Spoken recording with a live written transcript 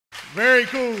Very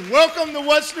cool. Welcome to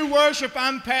What's New Worship.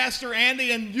 I'm Pastor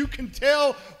Andy, and you can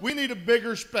tell we need a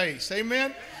bigger space.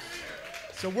 Amen?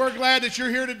 So we're glad that you're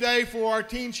here today for our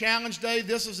Teen Challenge Day.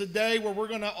 This is a day where we're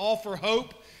going to offer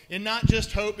hope, and not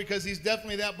just hope, because he's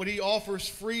definitely that, but he offers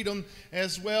freedom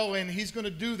as well, and he's going to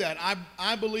do that.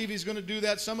 I believe he's going to do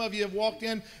that. Some of you have walked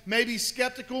in maybe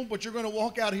skeptical, but you're going to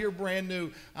walk out here brand new.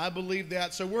 I believe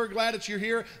that. So we're glad that you're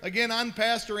here. Again, I'm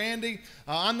Pastor Andy.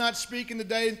 I'm not speaking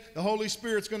today. The Holy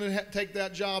Spirit's going to take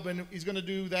that job, and he's going to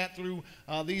do that through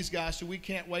these guys, so we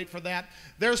can't wait for that.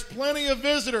 There's plenty of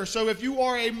visitors, so if you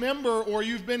are a member or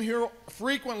you've been here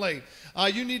frequently,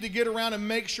 you need to get around and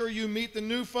make sure you meet the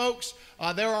new folks.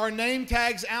 There are name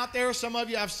tags out there. Some of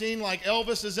you I've seen, like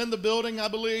Elvis is in the building, I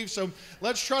believe. So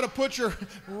let's try to put your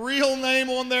real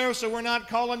name on there so we're not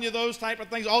calling you those type of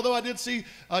things. Although I did see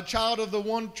a child of the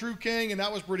one true king, and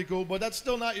that was pretty cool. But that's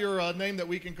still not your name that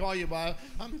we can call you by.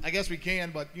 I guess we can,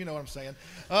 but you know what I'm saying.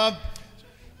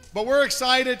 But we're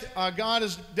excited. God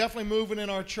is definitely moving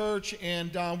in our church,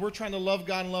 and we're trying to love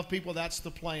God and love people. That's the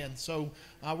plan. So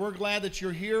we're glad that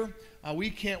you're here.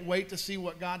 We can't wait to see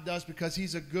what God does because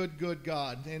he's a good, good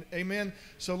God. And amen.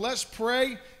 So let's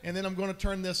pray, and then I'm going to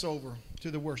turn this over to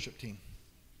the worship team.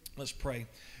 Let's pray.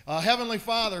 Heavenly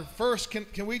Father, first,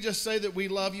 can we just say that we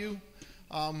love you?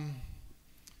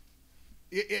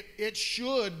 It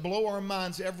should blow our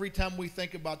minds every time we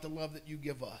think about the love that you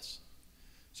give us.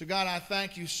 So, God, I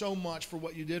thank you so much for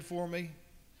what you did for me,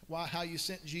 how you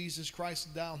sent Jesus Christ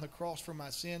to die on the cross for my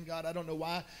sin. God, I don't know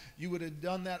why you would have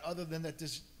done that other than that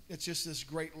it's just this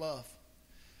great love.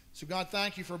 So, God,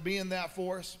 thank you for being that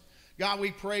for us. God,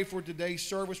 we pray for today's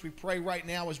service. We pray right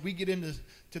now as we get into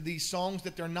these songs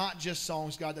that they're not just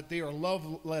songs, God, that they are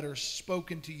love letters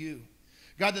spoken to you.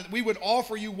 God, that we would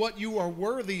offer you what you are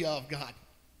worthy of, God.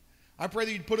 I pray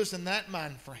that you'd put us in that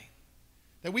mind frame,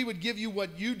 that we would give you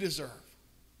what you deserve.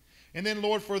 And then,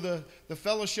 Lord, for the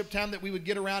fellowship time that we would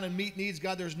get around and meet needs,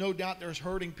 God, there's no doubt there's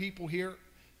hurting people here.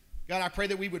 God, I pray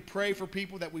that we would pray for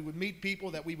people, that we would meet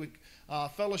people, that we would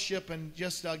fellowship and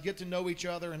just get to know each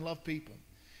other and love people.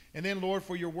 And then, Lord,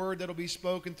 for your word that will be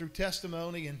spoken through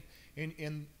testimony and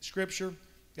in Scripture,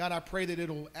 God, I pray that it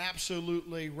will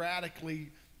absolutely, radically,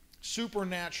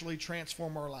 supernaturally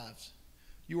transform our lives.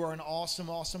 You are an awesome,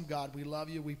 awesome God. We love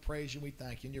you, we praise you, we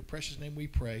thank you. In your precious name we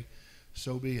pray.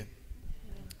 So be it.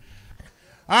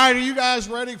 All right, are you guys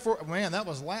ready for, man, that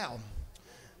was loud.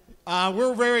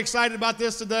 We're very excited about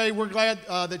this today. We're glad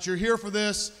that you're here for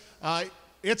this.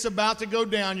 It's about to go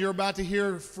down. You're about to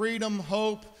hear freedom,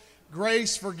 hope,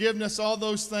 grace, forgiveness, all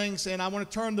those things. And I want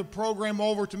to turn the program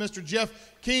over to Mr. Jeff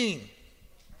King.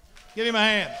 Give him a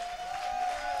hand.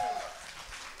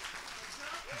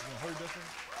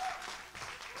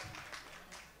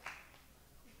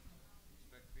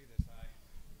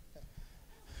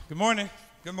 Good morning.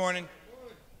 Good morning.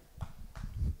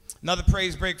 Another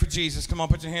praise break for Jesus. Come on,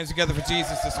 put your hands together for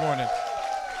Jesus this morning.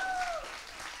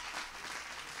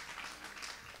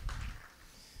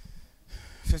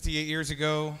 "58 years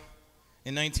ago,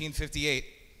 in 1958,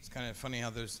 it's kind of funny how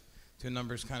those two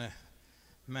numbers kind of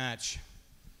match.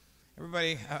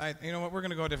 Everybody, you know what? We're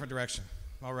going to go a different direction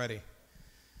already.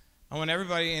 I want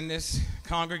everybody in this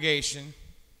congregation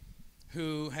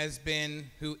who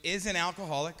is an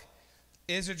alcoholic,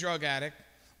 is a drug addict,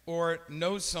 or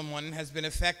knows someone has been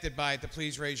affected by it, to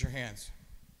please raise your hands.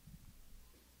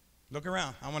 Look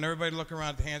around. I want everybody to look around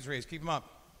at the hands raised. Keep them up.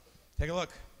 Take a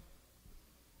look.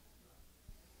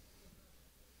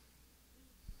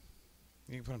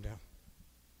 You can put them down.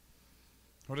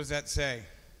 What does that say?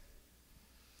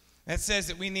 That says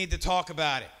that we need to talk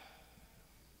about it.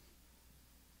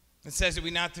 It says that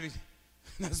we're not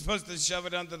supposed to shove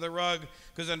it under the rug,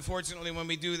 because unfortunately when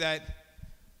we do that,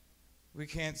 we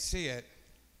can't see it.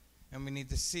 And we need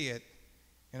to see it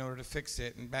in order to fix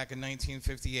it. And back in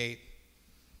 1958,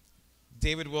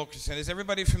 David Wilkerson. Is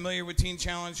everybody familiar with Teen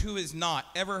Challenge? Who has not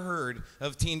ever heard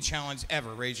of Teen Challenge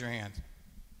ever? Raise your hand.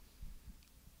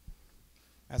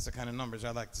 That's the kind of numbers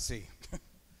I'd like to see.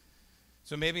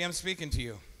 So maybe I'm speaking to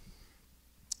you.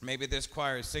 Maybe this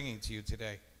choir is singing to you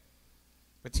today.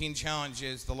 But Teen Challenge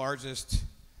is the largest,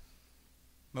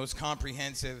 most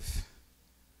comprehensive,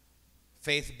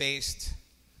 faith-based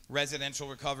residential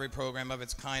recovery program of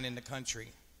its kind in the country.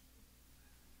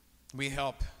 We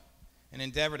help and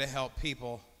endeavor to help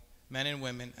people, men and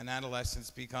women and adolescents,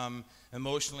 become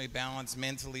emotionally balanced,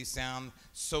 mentally sound,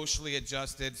 socially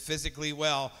adjusted, physically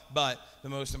well, but the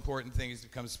most important thing is to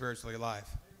become spiritually alive.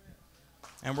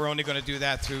 And we're only going to do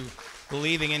that through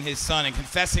believing in his Son and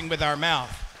confessing with our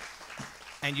mouth,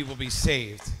 and you will be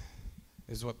saved,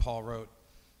 is what Paul wrote.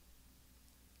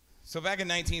 So back in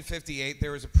 1958,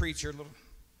 there was a preacher,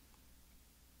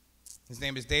 His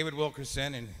name is David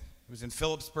Wilkerson, and he was in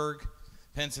Phillipsburg,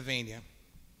 Pennsylvania.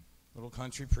 Little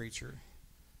country preacher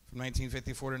from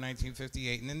 1954 to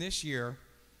 1958. And in this year,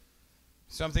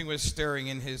 something was stirring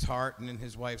in his heart and in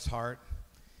his wife's heart.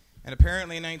 And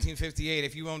apparently in 1958,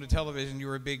 if you owned a television, you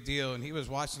were a big deal, and he was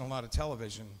watching a lot of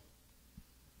television.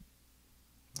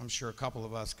 I'm sure a couple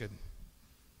of us could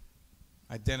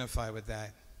identify with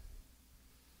that.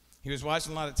 He was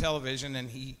watching a lot of television, and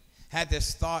he had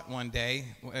this thought one day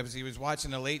as he was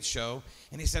watching a late show,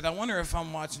 and he said, I wonder if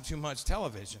I'm watching too much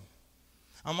television.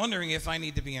 I'm wondering if I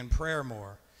need to be in prayer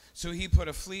more. So he put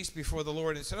a fleece before the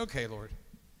Lord and said, okay, Lord,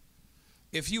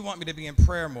 if you want me to be in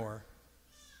prayer more,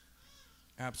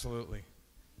 absolutely.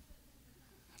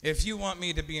 If you want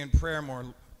me to be in prayer more,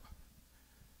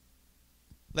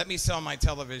 let me sell my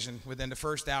television within the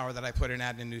first hour that I put an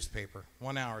ad in the newspaper.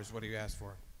 1 hour is what he asked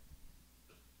for.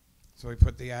 So he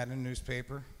put the ad in the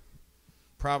newspaper,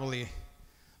 probably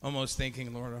almost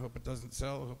thinking, Lord, I hope it doesn't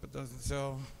sell, I hope it doesn't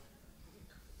sell.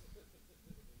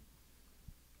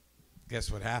 Guess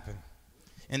what happened?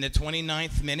 In the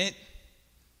 29th minute,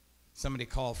 somebody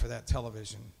called for that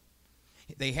television.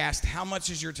 They asked, how much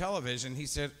is your television? He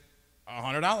said,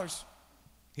 $100.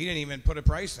 He didn't even put a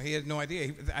price. He had no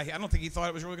idea. I don't think he thought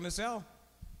it was really going to sell.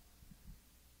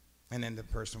 And then the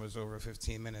person was over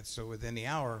 15 minutes. So within the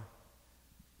hour,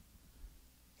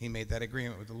 he made that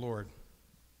agreement with the Lord.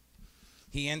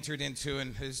 He entered into,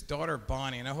 and his daughter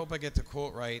Bonnie, and I hope I get the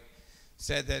quote right,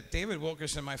 said that David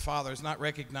Wilkerson, my father, is not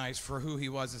recognized for who he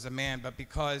was as a man, but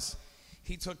because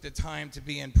he took the time to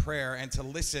be in prayer and to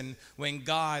listen when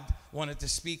God wanted to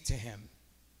speak to him.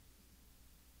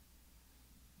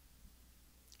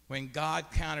 When God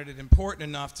counted it important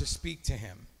enough to speak to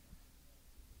him.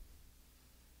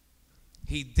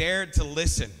 He dared to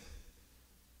listen,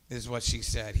 is what she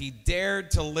said. He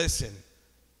dared to listen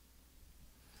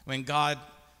when God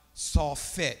saw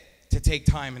fit to take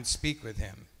time and speak with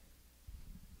him.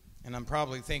 And I'm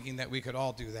probably thinking that we could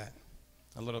all do that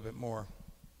a little bit more.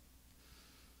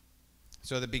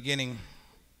 So at the beginning,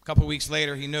 a couple weeks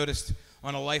later, he noticed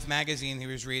on a Life magazine he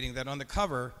was reading that on the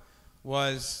cover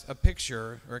was a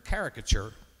picture or a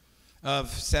caricature of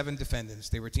 7 defendants.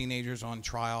 They were teenagers on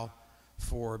trial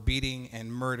for beating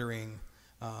and murdering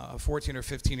a 14 or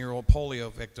 15-year-old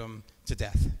polio victim to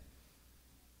death.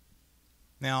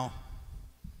 Now,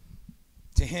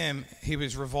 to him, he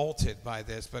was revolted by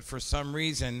this, but for some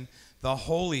reason, the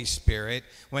Holy Spirit,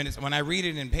 when I read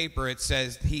it in paper, it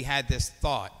says he had this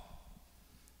thought.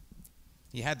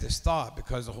 He had this thought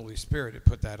because the Holy Spirit had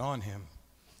put that on him,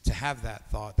 to have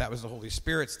that thought. That was the Holy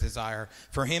Spirit's desire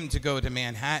for him to go to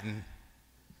Manhattan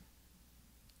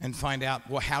and find out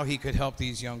how he could help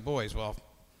these young boys. Well,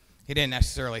 he didn't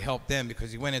necessarily help them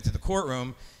because he went into the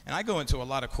courtroom, and I go into a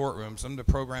lot of courtrooms. I'm the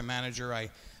program manager.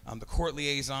 I'm the court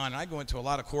liaison, and I go into a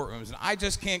lot of courtrooms, and I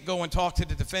just can't go and talk to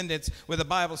the defendants with a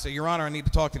Bible and say, Your Honor, I need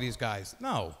to talk to these guys.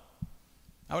 No.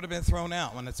 I would have been thrown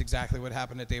out when that's exactly what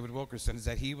happened to David Wilkerson, is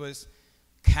that he was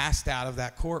cast out of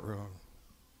that courtroom.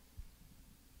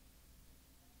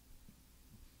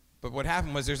 But what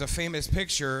happened was there's a famous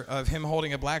picture of him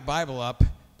holding a black Bible up,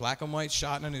 black and white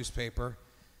shot in a newspaper,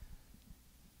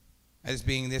 as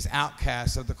being this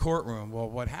outcast of the courtroom. Well,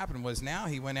 what happened was now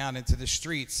he went out into the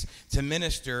streets to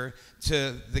minister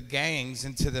to the gangs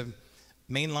and to the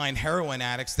mainline heroin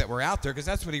addicts that were out there, because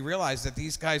that's what he realized, that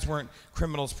these guys weren't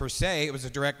criminals per se. It was a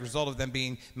direct result of them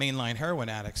being mainline heroin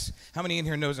addicts. How many in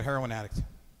here knows a heroin addict?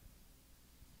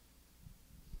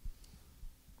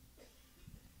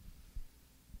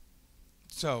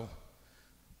 So,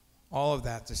 all of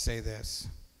that to say this.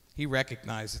 He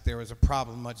recognized that there was a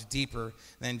problem much deeper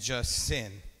than just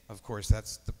sin. Of course,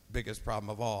 that's the biggest problem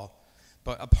of all.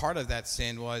 But a part of that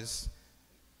sin was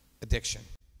addiction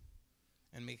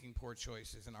and making poor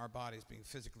choices, and our bodies being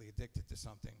physically addicted to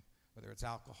something, whether it's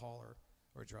alcohol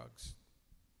or drugs.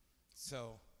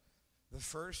 So the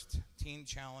first teen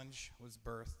challenge was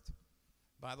birthed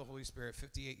by the Holy Spirit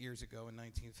 58 years ago in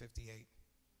 1958.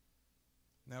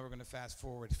 Now we're going to fast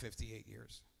forward 58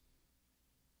 years.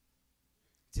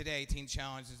 Today, Teen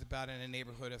Challenge is about in a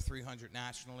neighborhood of 300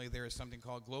 nationally. There is something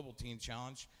called Global Teen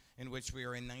Challenge, in which we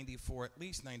are in at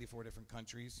least 94 different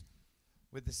countries,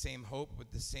 with the same hope,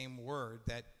 with the same word,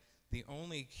 that the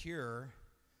only cure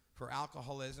for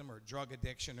alcoholism or drug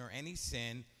addiction or any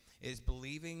sin is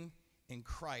believing in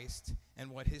Christ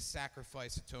and what his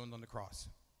sacrifice atoned on the cross.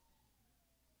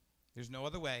 There's no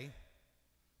other way.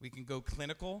 We can go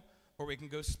clinical or we can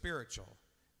go spiritual,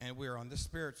 and we're on the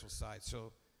spiritual side.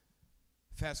 So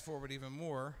fast forward even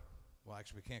more, well,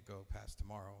 actually, we can't go past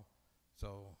tomorrow.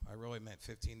 So I really meant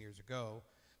 15 years ago,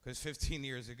 because 15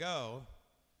 years ago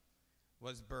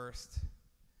was birthed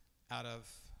out of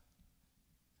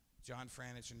John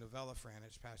Franich and Novella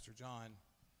Franich, Pastor John,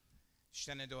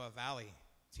 Shenandoah Valley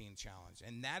Teen Challenge.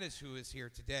 And that is who is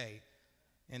here today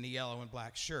in the yellow and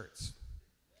black shirts.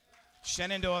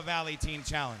 Shenandoah Valley Teen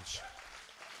Challenge.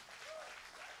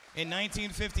 In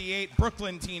 1958,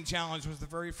 Brooklyn Teen Challenge was the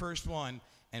very first one,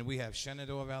 and we have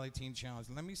Shenandoah Valley Teen Challenge.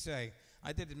 Let me say,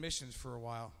 I did admissions for a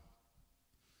while.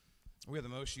 We're the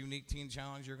most unique teen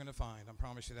challenge you're going to find. I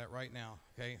promise you that right now,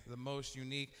 okay? The most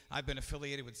unique. I've been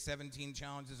affiliated with 17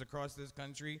 challenges across this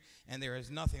country, and there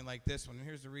is nothing like this one. And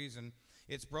here's the reason.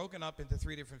 It's broken up into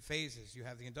 3 different phases. You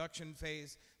have the induction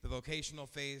phase, the vocational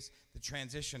phase, the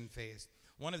transition phase.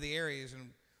 One of the areas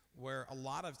where a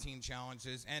lot of teen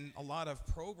challenges and a lot of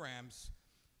programs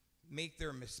make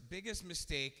their biggest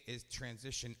mistake is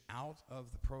transition out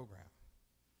of the program.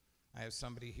 I have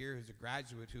somebody here who's a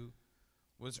graduate who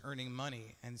was earning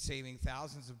money and saving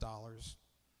thousands of dollars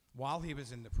while he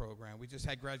was in the program. We just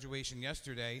had graduation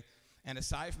yesterday, and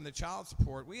aside from the child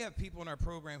support, we have people in our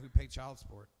program who pay child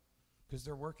support because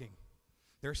they're working.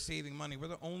 They're saving money. We're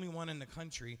the only one in the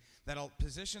country that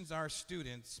positions our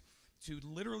students to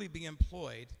literally be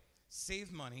employed,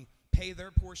 save money, pay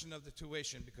their portion of the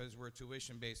tuition because we're a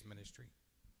tuition-based ministry.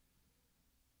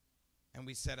 And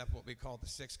we set up what we call the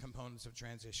 6 components of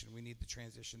transition. We need to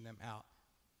transition them out.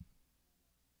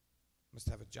 Must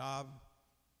have a job,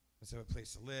 must have a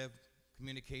place to live,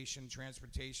 communication,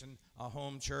 transportation, a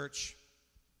home church.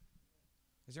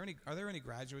 Are there any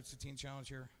graduates of Teen Challenge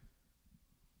here?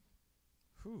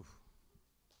 Whew.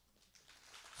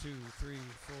 2, 3,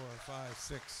 4, 5,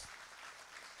 6.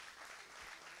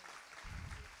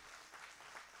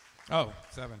 Oh,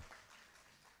 7.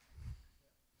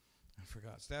 I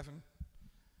forgot. Stephen?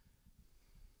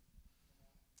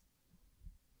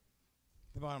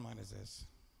 The bottom line is this.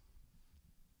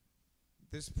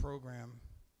 This program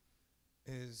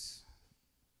is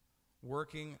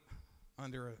working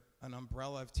under an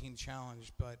umbrella of Teen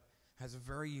Challenge, but has a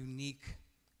very unique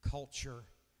culture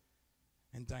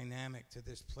and dynamic to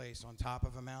this place on top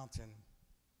of a mountain.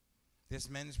 This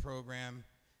men's program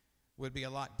would be a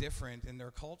lot different in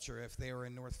their culture if they were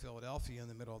in North Philadelphia in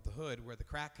the middle of the hood where the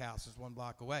crack house is 1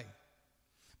 block away.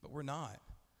 But we're not.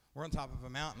 We're on top of a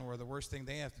mountain where the worst thing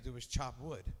they have to do is chop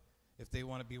wood if they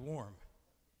want to be warm.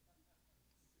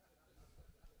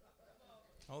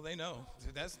 Oh, they know.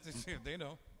 They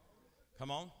know.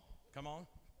 Come on. Come on.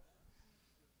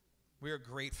 We are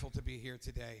grateful to be here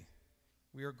today.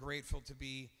 We are grateful to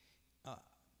be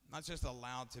not just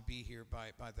allowed to be here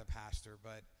by the pastor,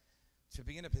 but to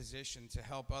be in a position to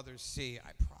help others see.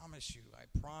 I promise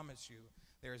you,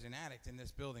 there is an addict in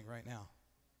this building right now.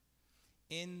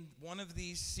 In one of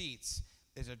these seats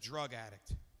is a drug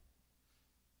addict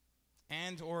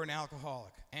and or an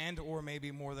alcoholic and or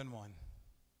maybe more than one.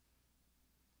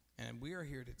 And we are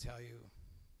here to tell you,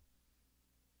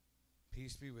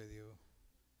 peace be with you,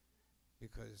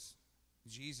 because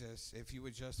Jesus, if you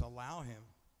would just allow him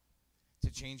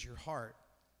to change your heart,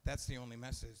 that's the only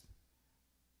message.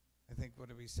 I think what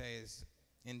do we say is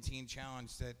in Teen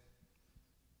Challenge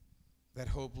that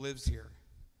hope lives here.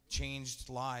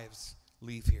 Changed lives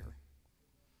leave here.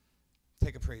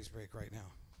 Take a praise break right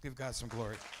now. Give God some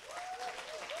glory.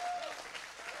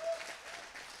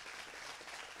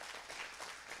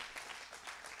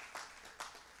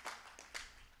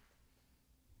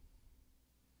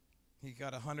 He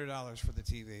got $100 for the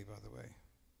TV, by the way.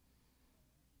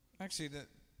 Actually, the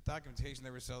documentation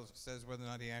never says whether or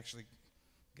not he actually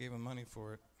gave him money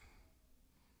for it.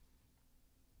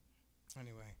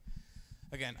 Anyway,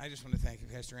 again, I just want to thank you,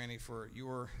 Pastor Annie, for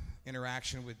your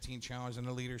interaction with Teen Challenge and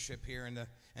the leadership here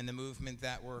and the movement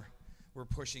that we're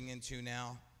pushing into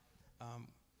now.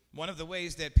 One of the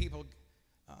ways that people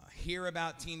hear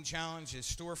about Teen Challenge is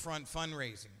storefront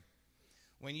fundraising.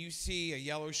 When you see a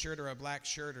yellow shirt or a black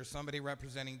shirt or somebody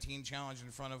representing Teen Challenge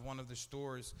in front of one of the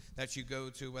stores that you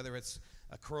go to, whether it's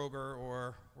a Kroger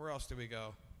or where else do we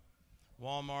go?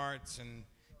 Walmarts and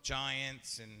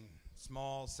Giants and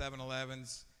small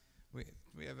 7-Elevens.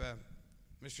 We have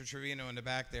Mr. Trevino in the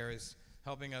back there is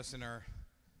helping us in our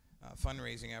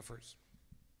fundraising efforts.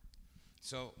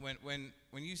 So when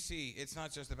you see, it's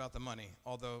not just about the money,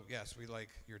 although, yes, we like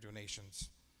your donations,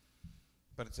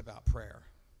 but it's about prayer.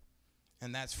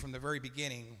 And that's from the very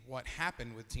beginning what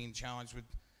happened with Teen Challenge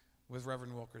with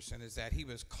Reverend Wilkerson, is that he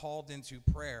was called into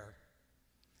prayer,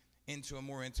 into a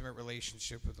more intimate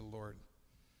relationship with the Lord.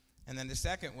 And then the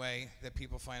second way that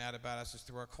people find out about us is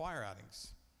through our choir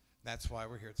outings. That's why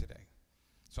we're here today.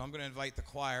 So I'm going to invite the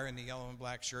choir in the yellow and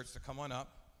black shirts to come on up,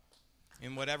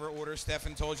 in whatever order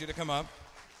Stephen told you to come up.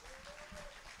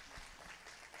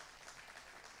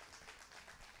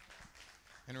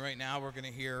 And right now we're going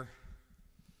to hear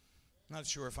Not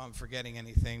sure if I'm forgetting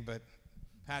anything, but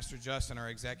Pastor Justin, our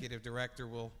executive director,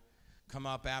 will come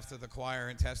up after the choir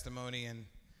and testimony and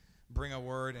bring a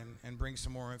word and bring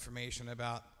some more information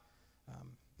about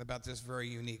this very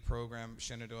unique program,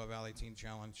 Shenandoah Valley Teen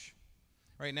Challenge.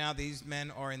 Right now, these men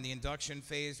are in the induction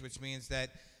phase, which means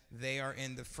that they are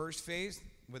in the first phase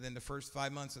within the first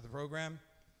 5 months of the program.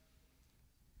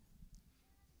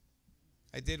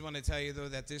 I did want to tell you, though,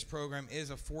 that this program is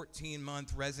a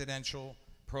 14-month residential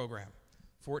program.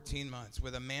 14 months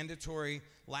with a mandatory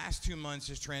last 2 months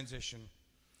is transition.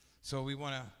 So we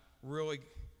want to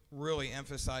really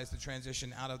emphasize the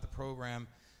transition out of the program,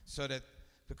 so that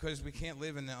because we can't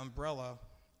live in the umbrella,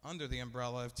 under the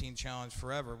umbrella of Teen Challenge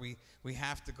forever, we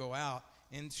have to go out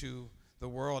into the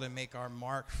world and make our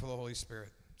mark for the Holy Spirit.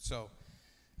 So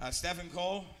Stephen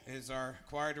Cole is our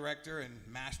choir director and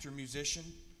master musician.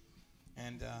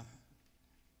 And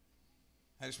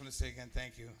I just want to say again,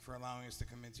 thank you for allowing us to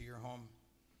come into your home.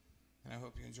 And I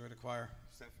hope you enjoy the choir.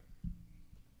 Stephen.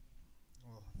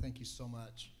 Well, thank you so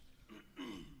much.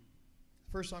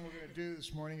 The first song we're going to do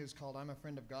this morning is called I'm a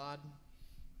Friend of God.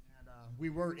 And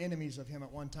we were enemies of him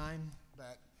at one time,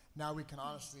 but now we can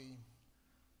honestly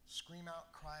scream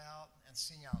out, cry out, and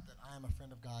sing out that I am a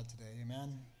friend of God today.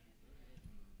 Amen?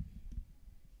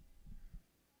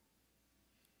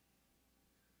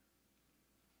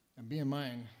 And being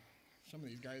mine, some of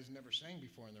these guys never sang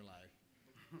before in their life.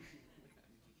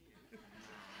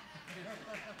 I'm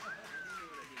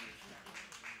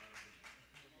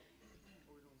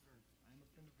a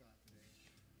friend of God today.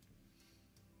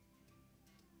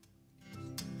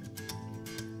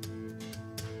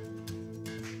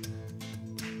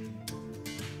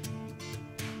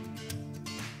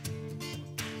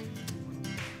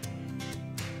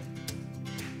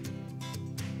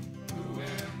 Who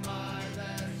am I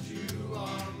that you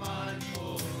are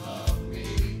mindful of me?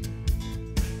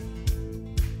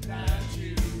 That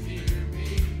you hear me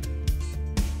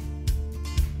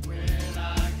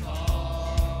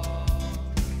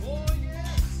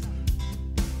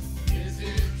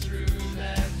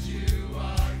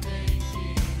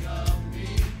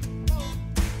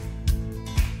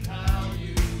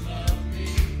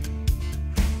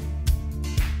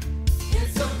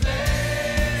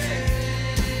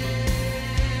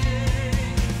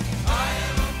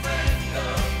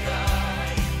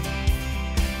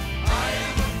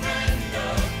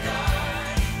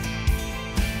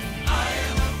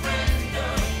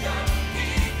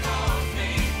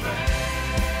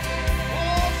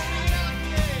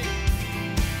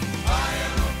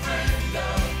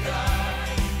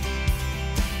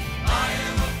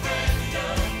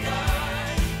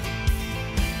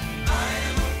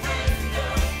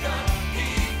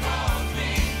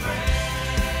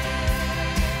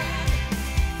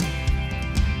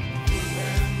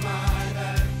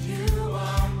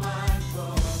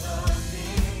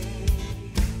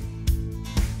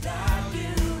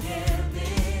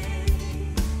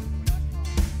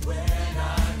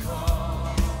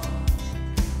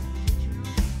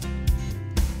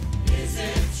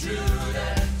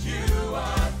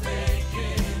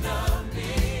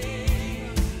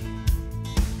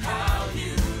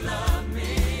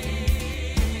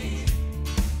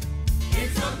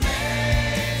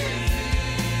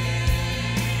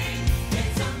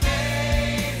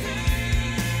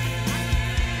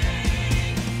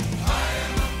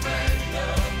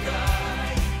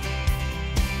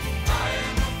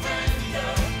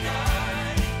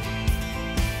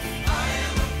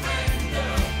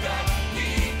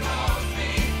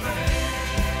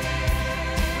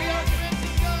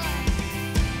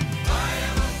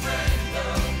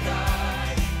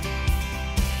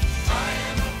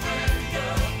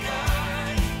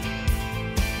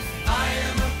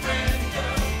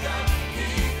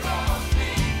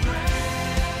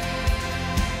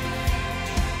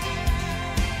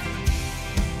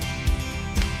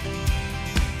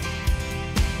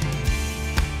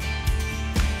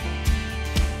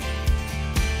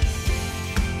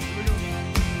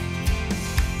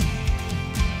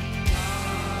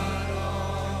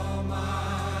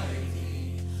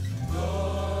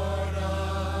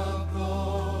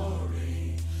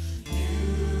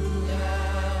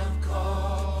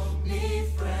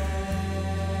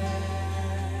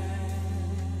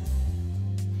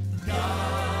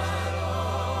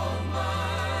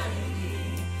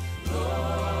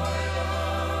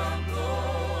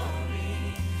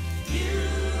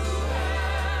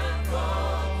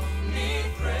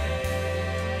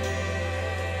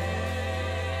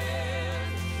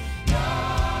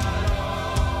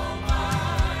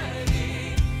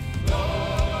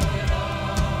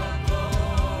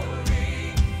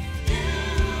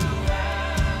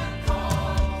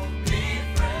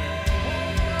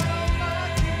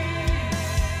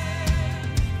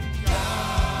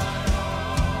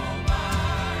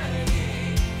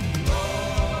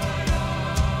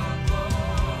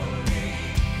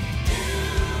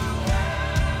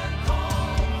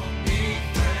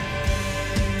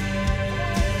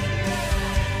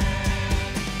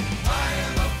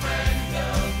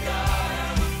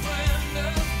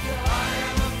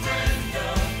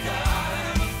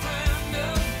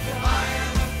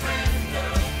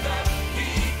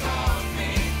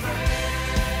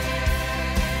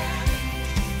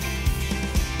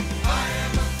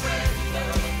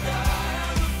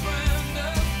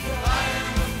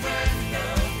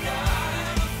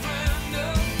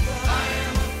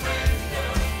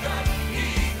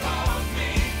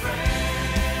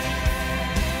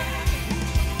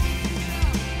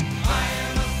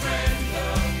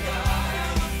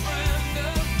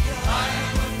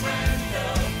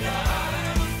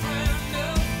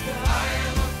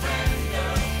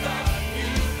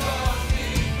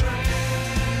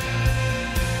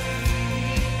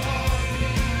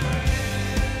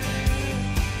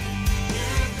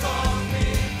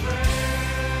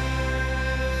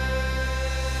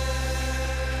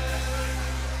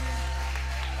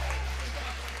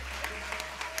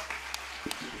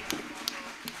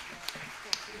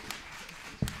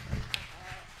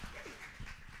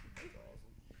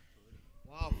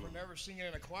never singing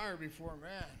in a choir before,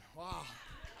 man. Wow.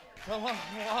 Come on,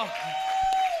 wow.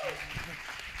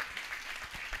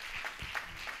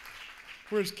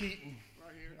 Where's Keaton?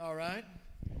 Right here. All right.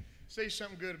 Say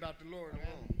something good about the Lord, man.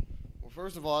 Well,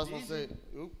 first of all, I just want to say,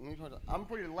 I'm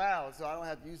pretty loud, so I don't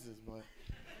have to use this, but,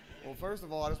 well, first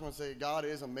of all, I just want to say God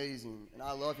is amazing, and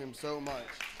I love him so much.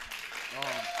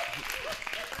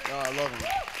 God, I love him.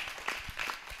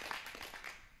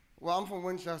 Well, I'm from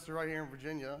Winchester, right here in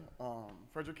Virginia,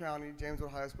 Frederick County,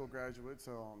 Jamesville High School graduate,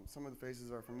 so some of the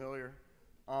faces are familiar.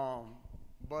 You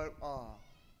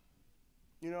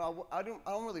know, I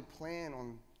don't really plan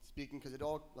on speaking because it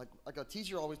all, like a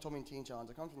teacher always told me in Teen Challenge,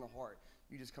 it comes from the heart.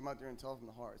 You just come out there and tell from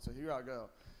the heart. So here I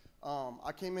go.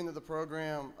 I came into the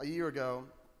program a year ago,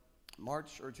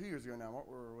 March, or 2 years ago now,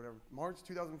 or whatever, March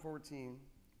 2014,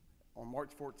 on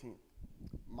March 14th.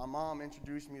 My mom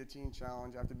introduced me to Teen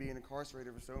Challenge after being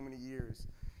incarcerated for so many years.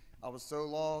 I was so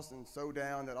lost and so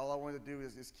down that all I wanted to do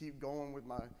is just keep going with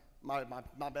my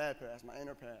bad past, my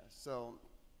inner past. So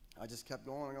I just kept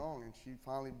going along, and she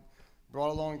finally brought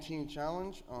along Teen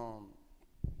Challenge.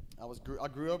 I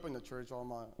grew up in the church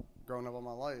growing up all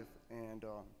my life, and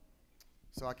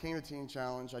so I came to Teen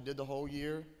Challenge. I did the whole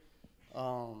year,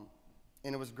 and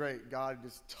it was great. God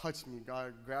just touched me.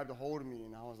 God grabbed a hold of me,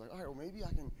 and I was like, all right, well, maybe I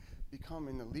can become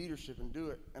in the leadership and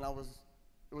do it. And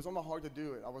it was on my heart to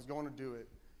do it. I was going to do it.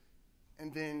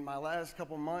 And then my last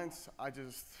couple months, I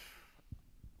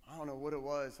don't know what it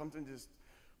was. Something just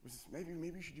was just, maybe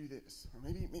you should do this, or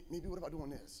maybe what about doing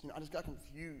this? You know, I just got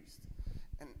confused,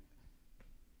 and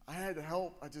I had to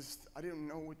help. I didn't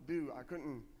know what to do.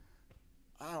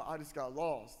 I just got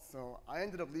lost. So I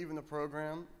ended up leaving the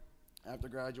program after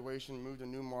graduation, moved to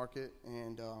Newmarket,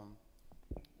 and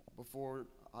before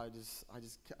I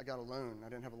got a loan. I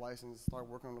didn't have a license, started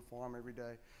working on the farm every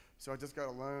day. So I just got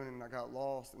a loan, and I got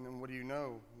lost, and then what do you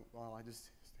know? Well, I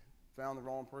just found the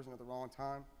wrong person at the wrong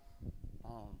time.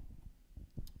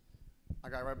 I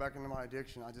got right back into my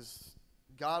addiction.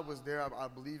 God was there. I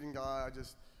believed in God.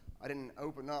 I didn't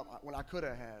open up when I could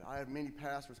have had. I had many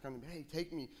pastors come to me, hey,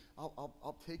 take me.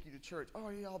 I'll take you to church. Oh,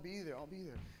 yeah, I'll be there.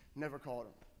 Never called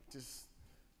them. Just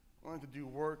wanted to do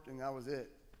work, and that was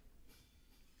it.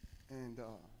 And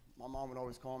my mom would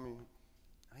always call me,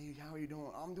 hey, how are you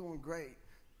doing? I'm doing great.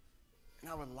 And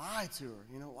I would lie to her.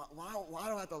 You know, why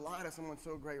do I have to lie to someone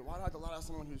so great? Why do I have to lie to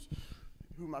someone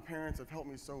who my parents have helped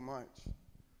me so much?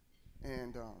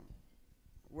 And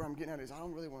where I'm getting at is I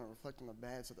don't really want to reflect on the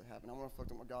bad stuff that happened. I want to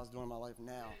reflect on what God's doing in my life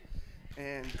now.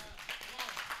 And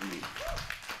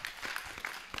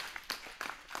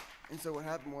so what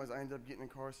happened was I ended up getting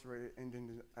incarcerated, and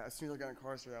then as soon as I got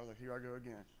incarcerated, I was like, here I go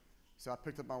again. So I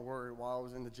picked up my word while I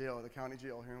was in the jail, the county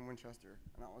jail here in Winchester,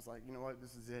 and I was like, you know what,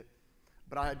 this is it.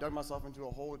 But I had dug myself into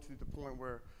a hole to the point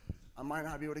where I might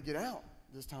not be able to get out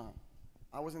this time.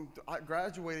 I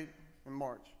graduated in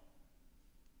March.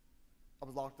 I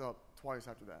was locked up twice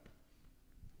after that.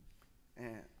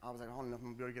 And I was like, I don't know if I'm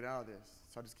going to be able to get out of this.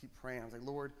 So I just keep praying. I was like,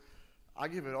 Lord, I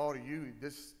give it all to you.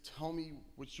 Just tell me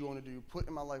what you want to do. Put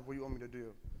in my life what you want me to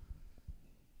do.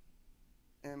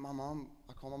 And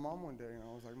I called my mom one day, and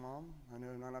I was like, Mom, I know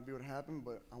it might not be able to happen,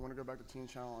 but I want to go back to Teen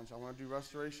Challenge. I want to do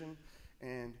restoration,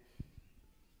 and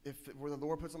where the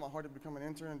Lord puts on my heart to become an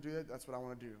intern and do that, that's what I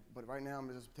want to do. But right now, I'm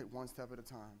going to just take one step at a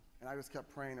time. And I just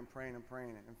kept praying and praying and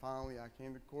praying. And finally, I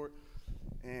came to court,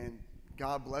 and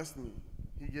God blessed me.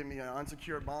 He gave me an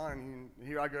unsecured bond, and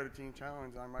here I go to Teen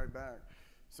Challenge, and I'm right back.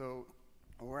 So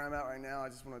where I'm at right now, I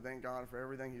just want to thank God for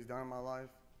everything he's done in my life.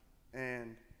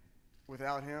 And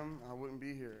without him, I wouldn't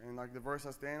be here. And like the verse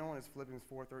I stand on is Philippians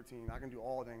 4:13. I can do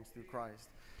all things through Christ.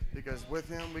 Because with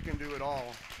him, we can do it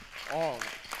all. All of it.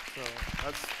 So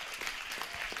that's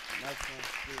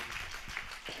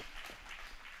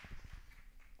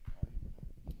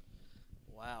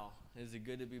Wow, is it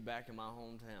good to be back in my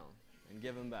hometown and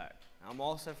giving back. I'm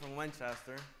also from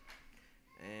Winchester,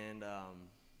 and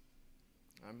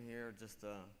I'm here just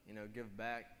to, give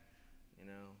back.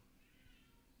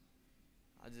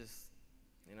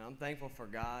 I'm thankful for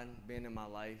God being in my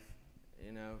life,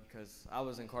 because I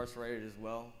was incarcerated as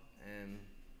well, and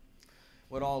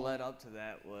what all led up to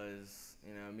that was,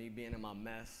 me being in my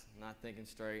mess, not thinking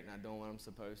straight, not doing what I'm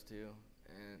supposed to,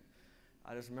 and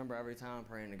I just remember every time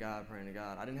praying to God.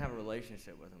 I didn't have a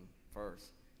relationship with him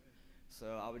first,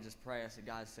 so I would just pray. I said,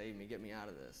 God, save me, get me out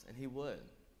of this, and he would,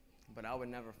 but I would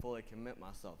never fully commit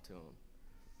myself to him.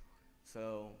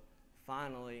 So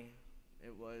finally,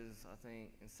 it was, I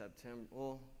think, in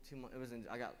September, 2 months,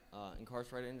 I got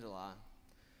incarcerated in July,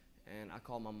 and I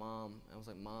called my mom, and I was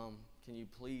like, Mom, can you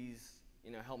please,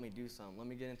 help me do something? Let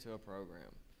me get into a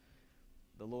program.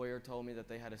 The lawyer told me that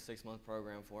they had a 6-month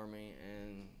program for me,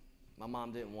 and my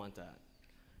mom didn't want that.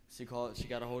 She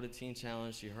got a hold of Teen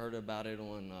Challenge. She heard about it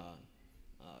on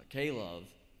K-Love,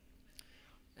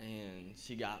 and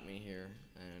she got me here.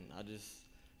 And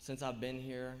since I've been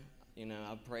here, you know,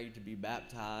 I prayed to be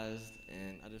baptized,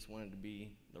 and I just wanted to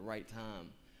be the right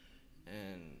time.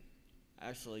 And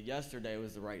actually, yesterday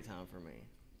was the right time for me.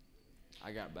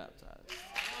 I got baptized.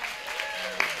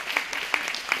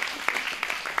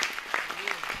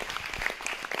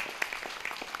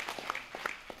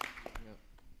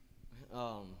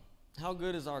 How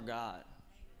good is our God?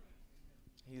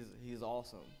 He's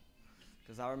awesome.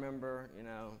 Because I remember, you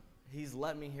know, He's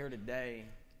let me here today.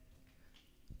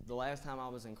 The last time I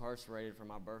was incarcerated for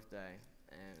my birthday,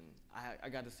 and I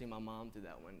got to see my mom through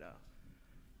that window.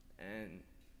 And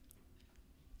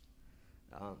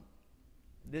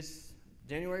this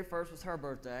January 1st was her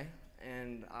birthday,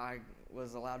 and I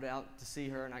was allowed out to see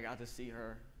her, and I got to see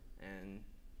her, and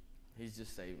He's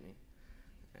just saved me.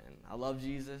 And I love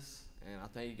Jesus, and I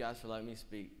thank you guys for letting me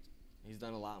speak. He's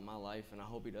done a lot in my life, and I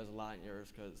hope He does a lot in yours,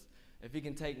 because if He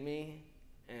can take me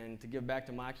and to give back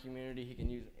to my community, He can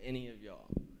use any of y'all.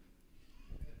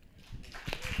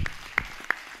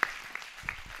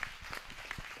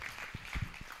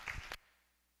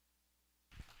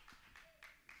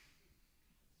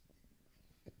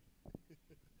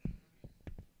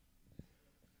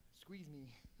 Squeeze me.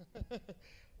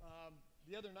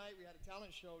 The other night we had a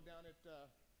talent show down at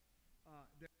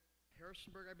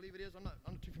Harrisonburg, I believe it is. I'm not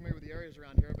too familiar with the areas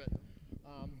around here, but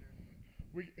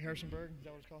Harrisonburg, is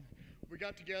that what it's called? We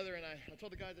got together, and I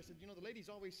told the guys, I said, you know, the ladies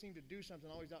always seem to do something,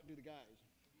 always outdo the guys.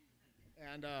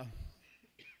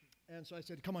 And so I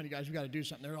said, come on, you guys, we got to do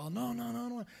something. They're all, no, I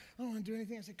don't want to do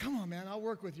anything. I said, come on, man, I'll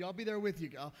work with you. I'll be there with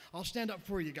you. I'll stand up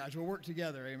for you guys. We'll work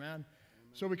together, amen?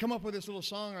 So we come up with this little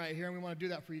song right here, and we want to do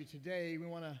that for you today. We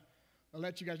want to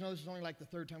let you guys know this is only like the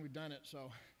third time we've done it,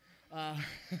 so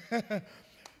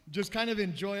just kind of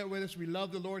enjoy it with us. We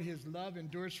love the Lord. His love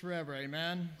endures forever,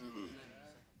 amen?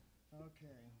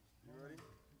 Okay. You ready?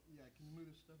 Yeah, can you move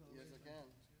this stuff over? Yes, I can.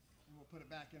 And we'll put it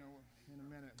back in a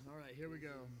minute. All right, here we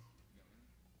go.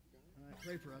 All right,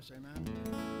 pray for us, amen?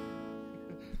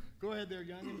 Go ahead there,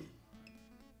 youngin.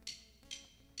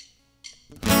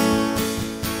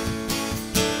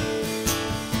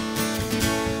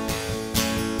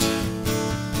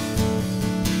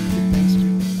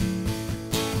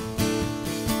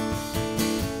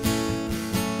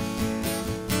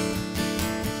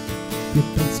 Give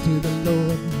thanks to the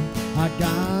Lord, our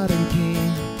God and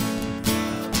King.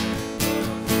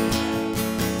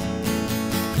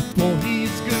 For He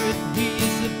is good, He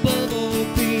is above all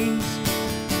things.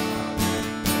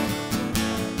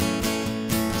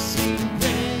 Sing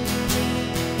praise,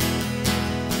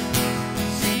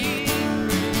 sing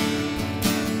praise.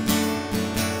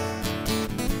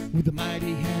 With a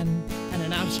mighty hand and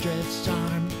an outstretched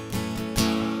arm,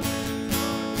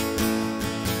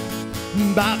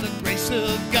 by the grace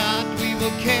of God we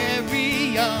will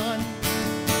carry on.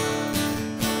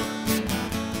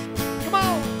 Come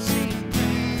on! Sing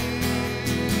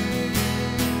praise,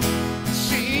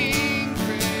 sing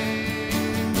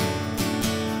praise,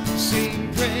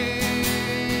 sing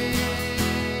praise,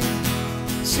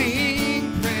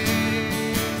 sing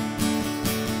praise.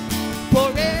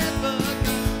 Forever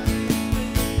God is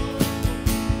faithful,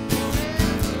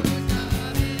 forever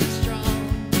God is strong,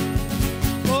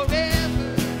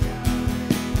 forever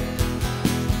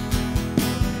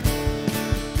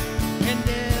and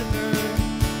ever,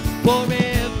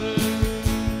 forever.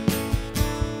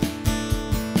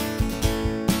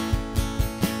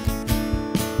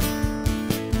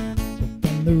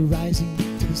 From the rising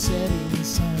to the setting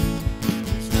sun,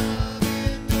 His love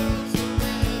endures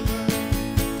forever.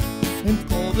 And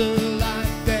for the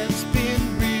life that's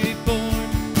been reborn,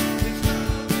 His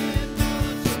love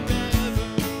endures forever.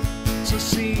 So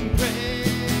sing praise.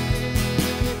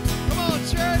 Come on,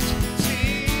 church.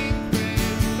 Sing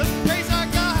praise. Let's praise our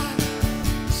God.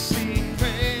 Sing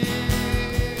praise.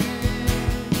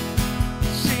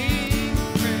 Sing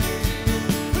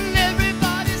praise. Will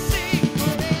everybody sing?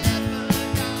 Forever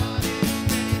God is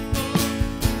faithful.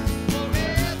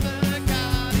 Forever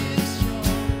God is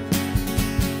strong.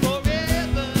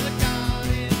 Forever God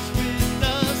is with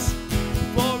us.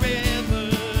 Forever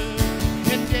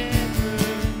and ever.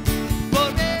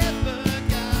 Forever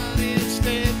God is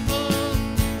faithful.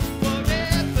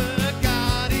 Forever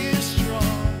God is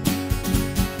strong.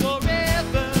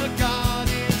 Forever God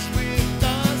is with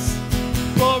us.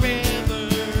 Forever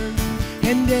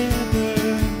and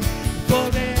ever.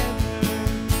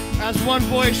 Forever. As one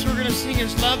voice, we're going to sing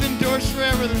His love endures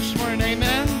forever this morning.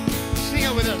 Amen. Sing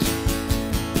it with us.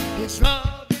 His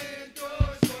love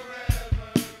endures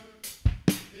forever.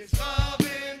 His love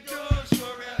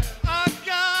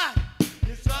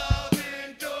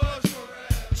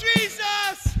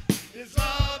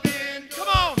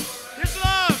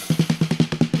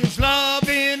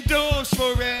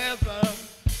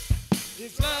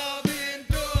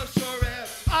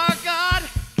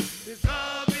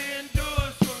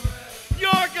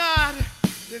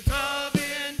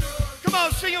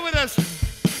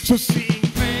So sing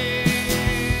praise,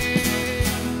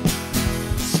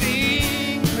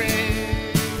 sing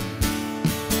praise,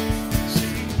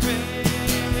 sing praise,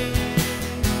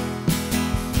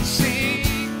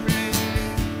 sing praise.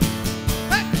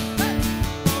 Hey, hey.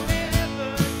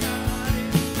 Forever God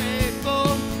is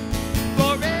faithful,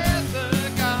 forever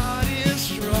God is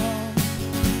strong,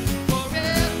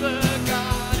 forever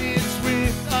God is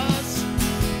with us,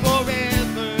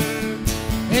 forever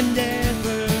and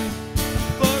ever.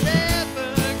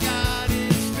 Forever God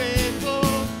is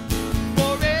faithful,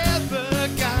 forever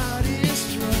God is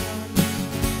strong,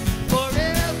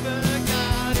 forever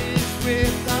God is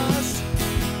with us,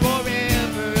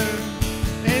 forever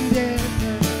and ever,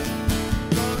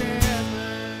 forever.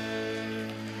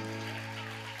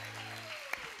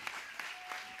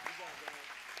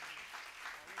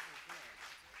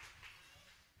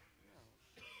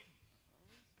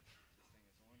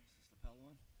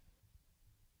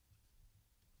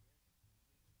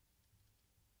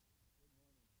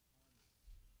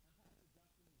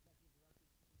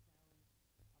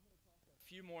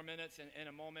 Few more minutes in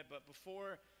a moment, but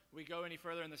before we go any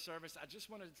further in the service, I just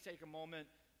wanted to take a moment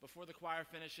before the choir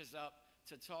finishes up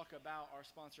to talk about our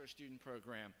sponsor student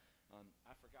program. I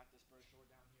forgot this brochure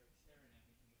down here. It's staring at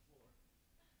me from the floor.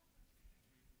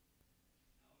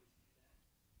 I always do that.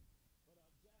 But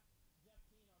Jeff Teen, our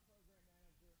program manager,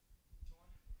 which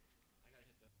one? I gotta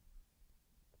hit the.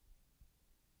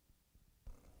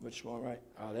 Which one, right?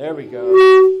 Oh, there we go.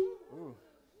 Ooh.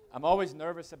 I'm always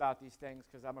nervous about these things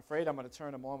because I'm afraid I'm going to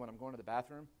turn them on when I'm going to the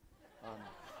bathroom.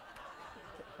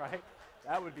 Right?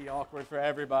 That would be awkward for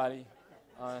everybody.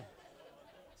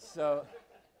 So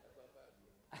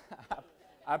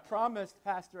I promised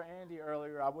Pastor Andy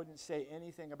earlier I wouldn't say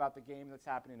anything about the game that's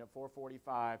happening at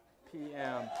 4:45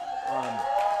 p.m.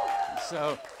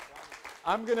 So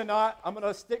I'm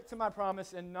gonna stick to my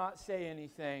promise and not say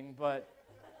anything, but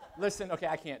listen, okay,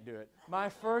 I can't do it. My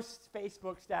first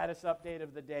Facebook status update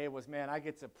of the day was, man, I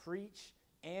get to preach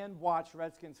and watch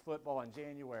Redskins football in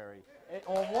January.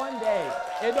 On one day.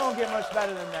 It don't get much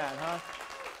better than that, huh?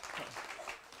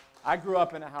 I grew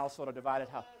up in a household of divided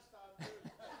house.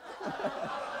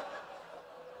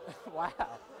 Wow.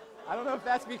 I don't know if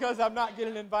that's because I'm not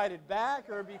getting invited back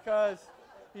or because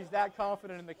he's that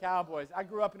confident in the Cowboys. I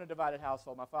grew up in a divided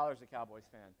household. My father's a Cowboys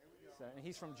fan. And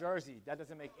he's from Jersey. That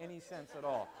doesn't make any sense at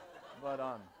all. But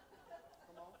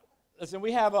listen,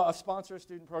 we have a sponsor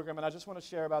student program, and I just want to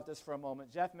share about this for a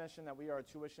moment. Jeff mentioned that we are a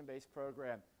tuition-based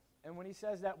program. And when he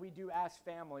says that, we do ask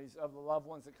families of the loved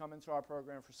ones that come into our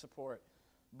program for support.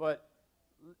 But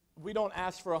we don't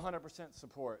ask for 100%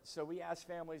 support. So we ask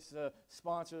families to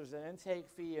sponsor an intake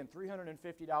fee and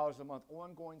 $350 a month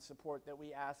ongoing support that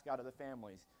we ask out of the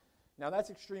families. Now, that's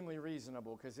extremely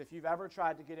reasonable because if you've ever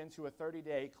tried to get into a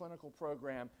 30-day clinical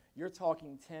program, you're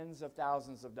talking tens of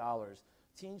thousands of dollars.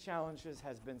 Teen Challenges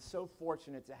has been so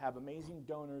fortunate to have amazing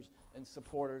donors and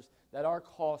supporters that our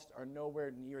costs are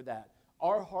nowhere near that.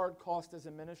 Our hard cost as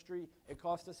a ministry, it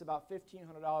costs us about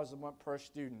 $1,500 a month per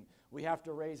student. We have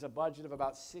to raise a budget of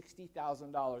about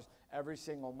 $60,000 every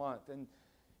single month. And,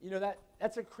 you know,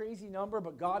 that's a crazy number,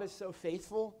 but God is so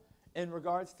faithful in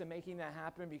regards to making that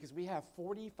happen because we have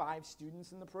 45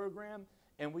 students in the program,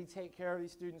 and we take care of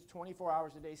these students 24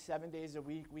 hours a day, 7 days a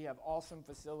week. We have awesome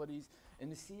facilities, and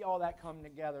to see all that come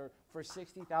together for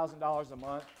 $60,000 a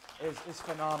month is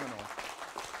phenomenal.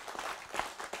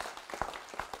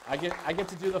 I get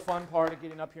to do the fun part of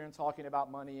getting up here and talking about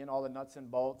money and all the nuts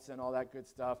and bolts and all that good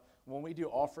stuff. When we do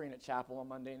offering at chapel on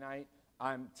Monday night,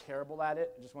 I'm terrible at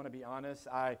it. I just want to be honest.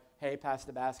 Hey, pass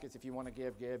the baskets. If you want to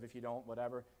give, give. If you don't,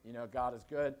 whatever. You know, God is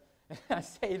good. I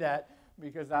say that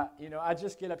because I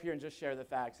just get up here and just share the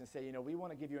facts and say, we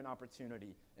want to give you an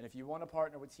opportunity. And if you want to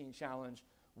partner with Teen Challenge,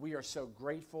 we are so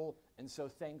grateful and so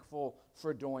thankful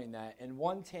for doing that. And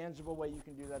one tangible way you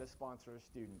can do that is sponsor a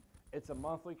student. It's a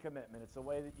monthly commitment. It's a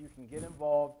way that you can get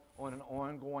involved on an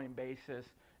ongoing basis.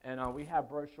 And we have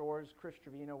brochures. Chris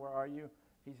Trevino, where are you?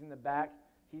 He's in the back.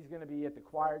 He's going to be at the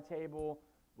choir table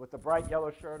with the bright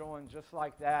yellow shirt on, just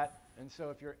like that. And so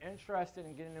if you're interested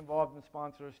in getting involved in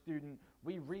sponsor a student,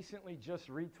 we recently just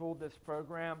retooled this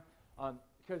program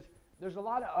because there's a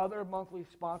lot of other monthly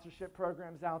sponsorship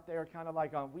programs out there, kind of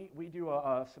like we do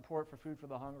a support for Food for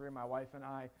the Hungry. My wife and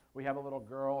I, we have a little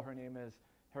girl. Her name is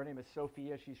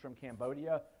Sophia. She's from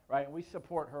Cambodia, right? And we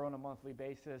support her on a monthly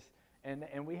basis.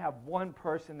 And we have one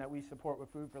person that we support with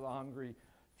Food for the Hungry.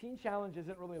 Teen Challenge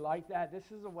isn't really like that. This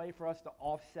is a way for us to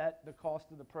offset the cost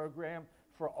of the program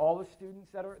for all the students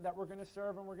that we're going to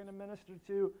serve and we're going to minister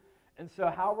to. And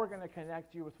so how we're going to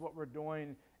connect you with what we're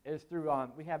doing is through,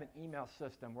 we have an email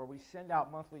system where we send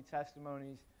out monthly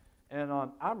testimonies And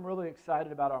I'm really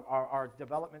excited about our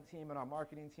development team and our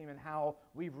marketing team and how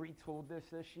we've retooled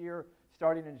this year,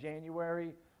 starting in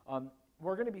January.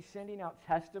 We're going to be sending out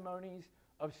testimonies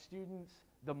of students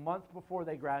the month before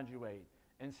they graduate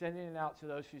and sending it out to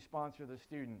those who sponsor the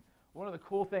student. One of the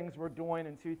cool things we're doing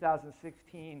in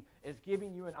 2016 is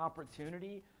giving you an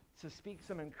opportunity to speak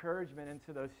some encouragement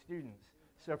into those students.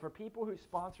 So for people who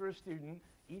sponsor a student,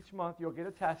 each month you'll get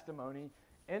a testimony.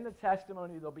 In the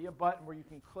testimony, there'll be a button where you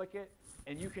can click it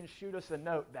and you can shoot us a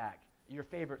note back. Your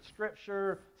favorite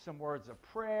scripture, some words of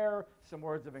prayer, some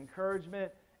words of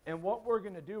encouragement. And what we're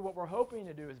going to do, what we're hoping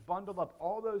to do is bundle up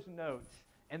all those notes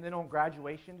and then on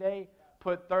graduation day,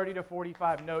 put 30 to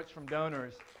 45 notes from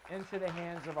donors into the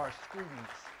hands of our students.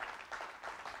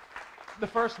 The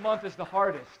first month is the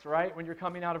hardest, right? When you're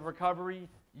coming out of recovery,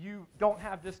 you don't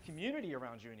have this community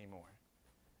around you anymore.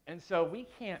 And so we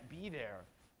can't be there.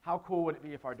 How cool would it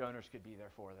be if our donors could be there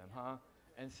for them, huh?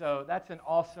 And so that's an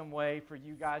awesome way for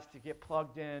you guys to get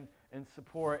plugged in and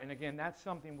support. And again, that's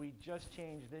something we just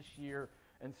changed this year.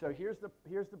 And so here's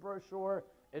the brochure.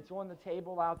 It's on the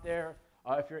table out there.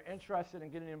 If you're interested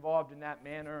in getting involved in that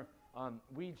manner,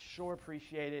 we'd sure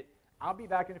appreciate it. I'll be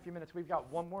back in a few minutes. We've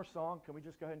got one more song. Can we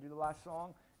just go ahead and do the last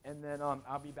song? And then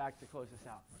I'll be back to close this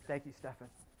out. Thank you, Stephen.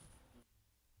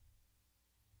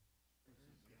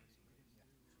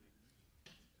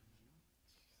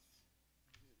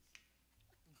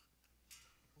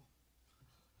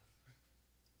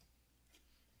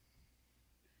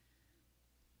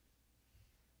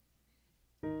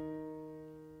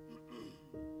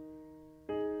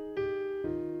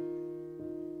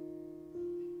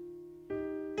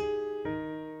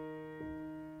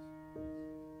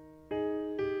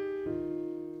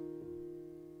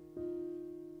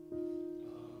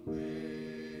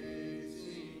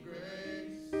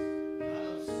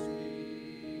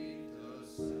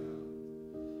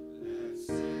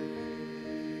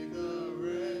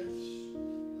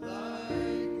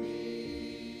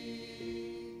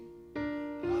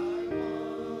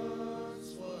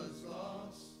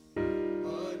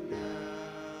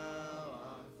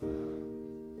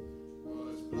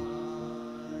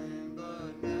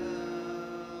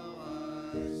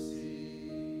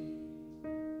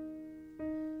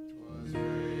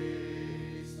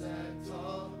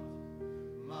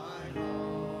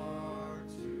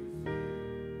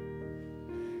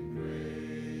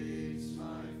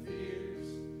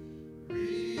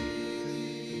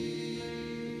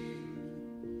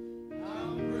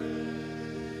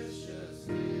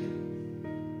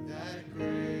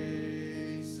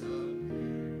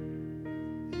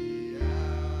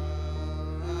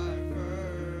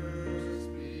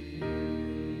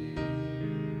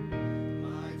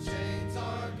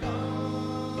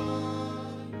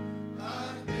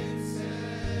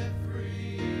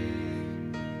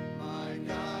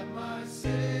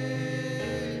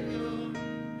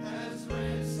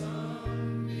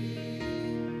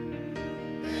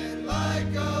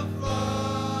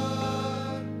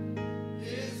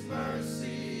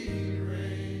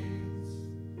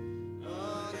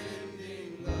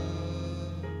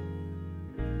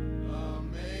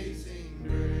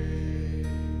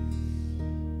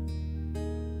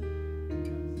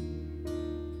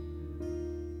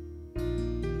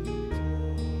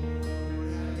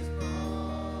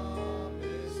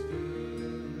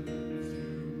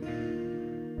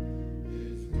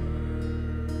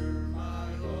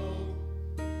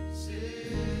 See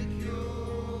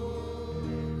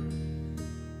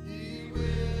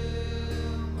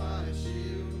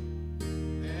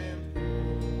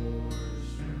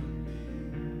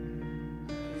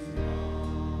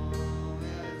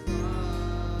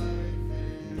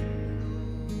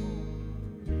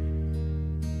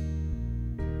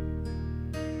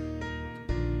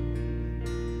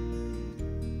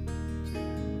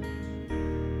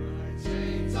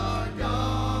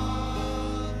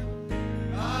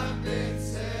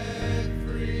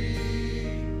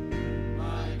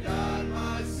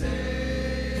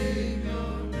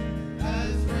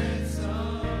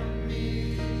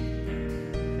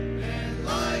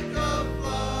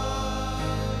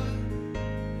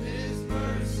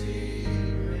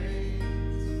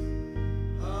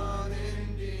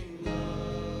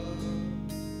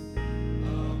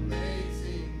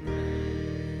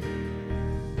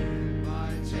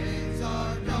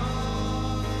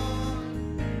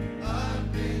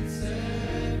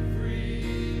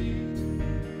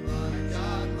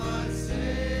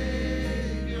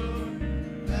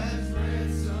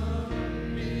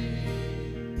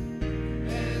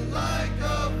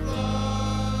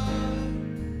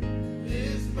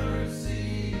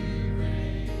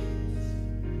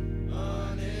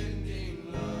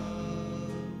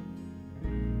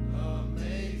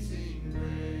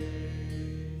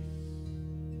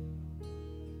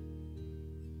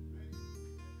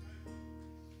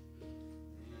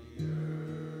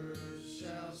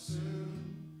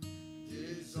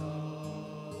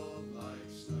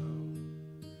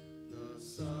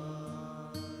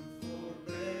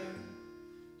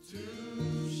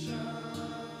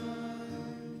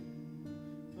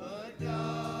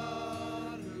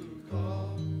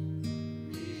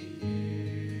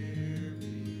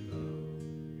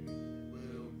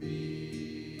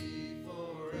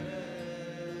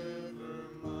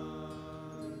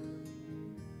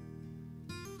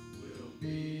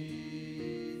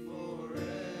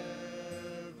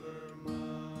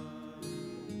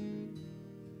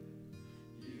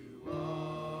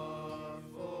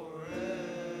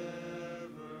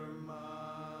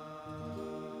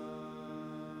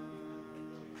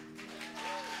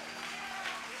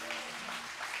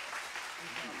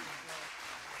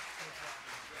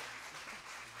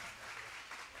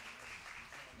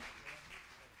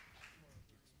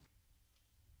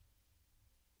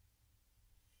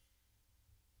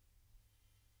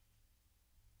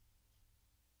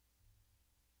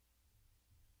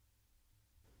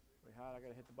I got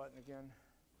to hit the button again.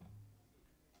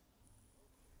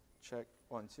 Check,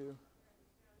 1, 2.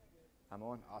 I'm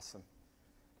on, awesome.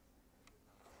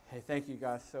 Hey, thank you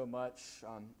guys so much.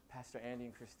 Pastor Andy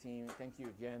and Christine, thank you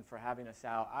again for having us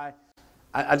out.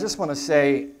 I just want to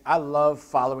say I love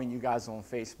following you guys on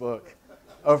Facebook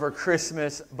over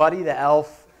Christmas, Buddy the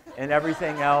Elf and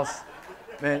everything else.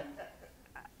 Man,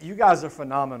 you guys are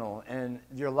phenomenal, and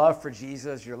your love for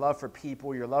Jesus, your love for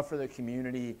people, your love for the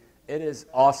community, it is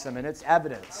awesome, and it's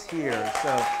evidence here. So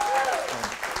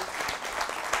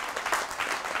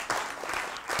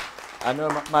I know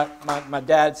my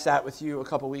dad sat with you a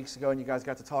couple weeks ago, and you guys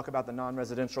got to talk about the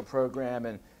non-residential program,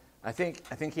 and I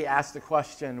think he asked the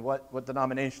question, what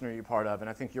denomination are you part of? And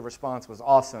I think your response was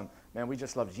awesome. Man, we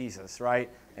just love Jesus, right?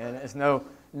 And it's no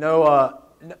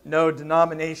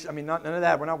denomination. I mean, none of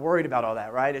that. We're not worried about all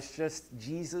that, right? It's just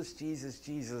Jesus, Jesus,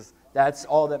 Jesus. That's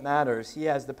all that matters. He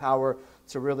has the power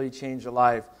to really change a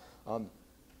life. I'm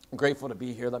grateful to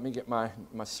be here. Let me get my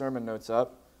sermon notes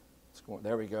up.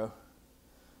 There we go.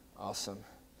 Awesome.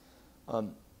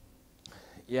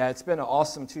 Yeah, it's been an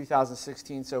awesome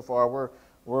 2016 so far. We're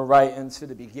right into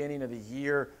the beginning of the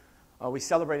year. We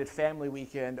celebrated Family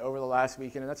Weekend over the last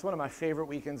weekend, and that's one of my favorite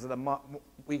weekends of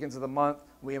the month.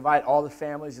 We invite all the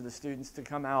families of the students to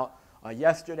come out.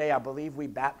 Yesterday, I believe we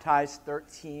baptized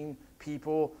 13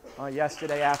 people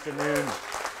yesterday afternoon.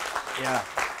 Yeah,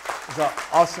 it was an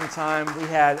awesome time.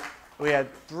 We had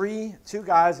two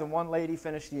guys and one lady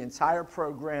finish the entire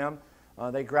program.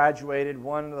 They graduated.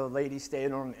 One of the ladies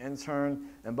stayed on an intern,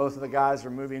 and both of the guys are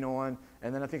moving on.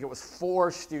 And then I think it was 4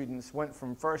 students went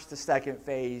from first to second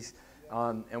phase,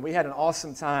 and we had an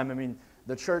awesome time. I mean,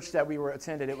 the church that we were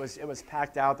attended, it was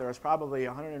packed out. There was probably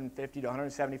 150 to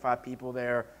 175 people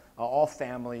there, all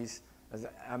families.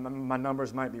 My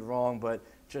numbers might be wrong, but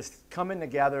just coming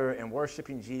together and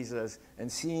worshiping Jesus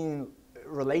and seeing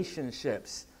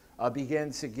relationships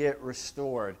begin to get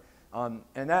restored.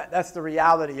 And that's the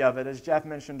reality of it. As Jeff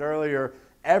mentioned earlier,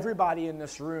 everybody in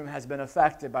this room has been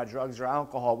affected by drugs or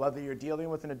alcohol, whether you're dealing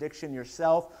with an addiction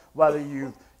yourself, whether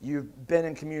you've been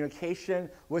in communication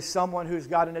with someone who's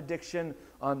got an addiction.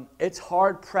 It's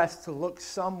hard-pressed to look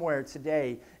somewhere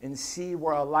today and see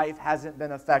where a life hasn't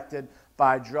been affected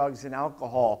by drugs and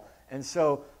alcohol. And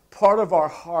so part of our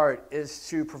heart is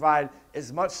to provide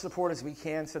as much support as we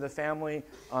can to the family.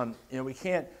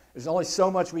 There's only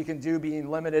so much we can do being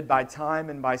limited by time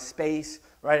and by space,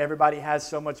 right? Everybody has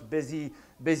so much busy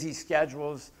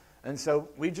schedules. And so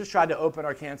we just tried to open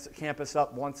our campus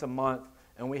up once a month,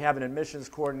 and we have an admissions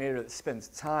coordinator that spends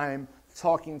time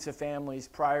talking to families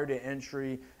prior to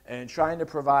entry and trying to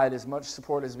provide as much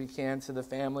support as we can to the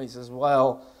families as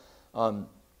well. That's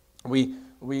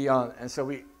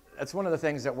one of the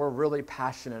things that we're really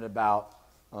passionate about.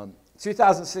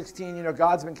 2016,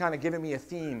 God's been kind of giving me a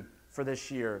theme for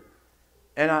this year.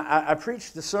 And I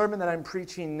preached the sermon that I'm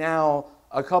preaching now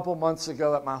a couple months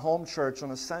ago at my home church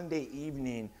on a Sunday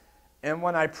evening. And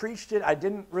when I preached it, I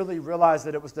didn't really realize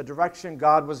that it was the direction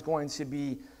God was going to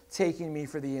be taking me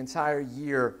for the entire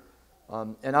year.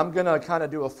 And I'm going to kind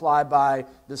of do a flyby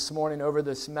this morning over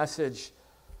this message.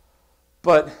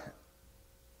 But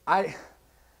I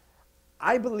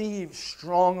believe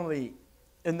strongly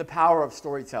in the power of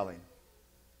storytelling.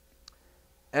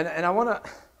 And I want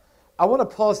to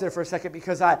pause there for a second,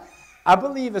 because I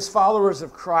believe as followers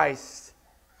of Christ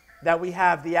that we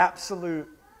have the absolute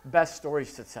best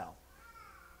stories to tell.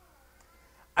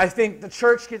 I think the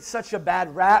church gets such a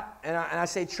bad rap, and I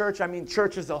say church, I mean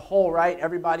church as a whole, right?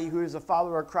 Everybody who is a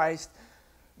follower of Christ,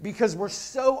 because we're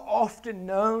so often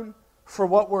known for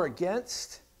what we're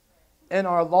against and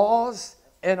our laws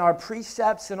and our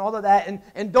precepts and all of that.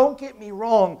 And don't get me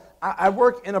wrong, I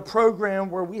work in a program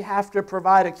where we have to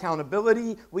provide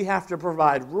accountability, we have to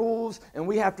provide rules, and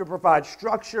we have to provide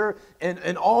structure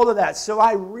and all of that. So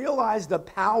I realize the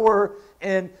power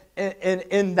in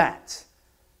that.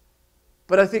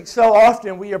 But I think so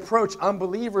often we approach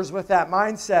unbelievers with that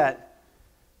mindset,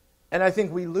 and I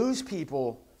think we lose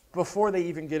people before they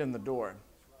even get in the door.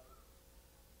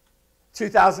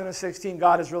 2016,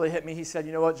 God has really hit me. He said,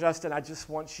 you know what, Justin, I just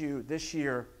want you this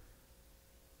year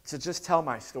to just tell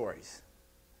my stories.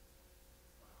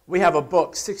 We have a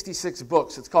book, 66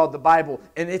 books. It's called the Bible,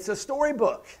 and it's a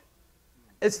storybook.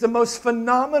 It's the most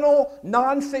phenomenal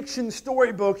nonfiction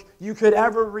storybook you could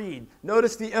ever read.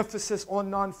 Notice the emphasis on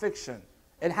nonfiction.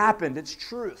 It happened. It's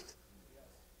truth.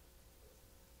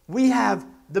 We have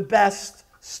the best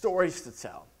stories to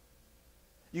tell.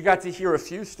 You got to hear a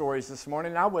few stories this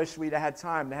morning, and I wish we'd have had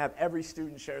time to have every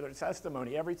student share their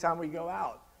testimony every time we go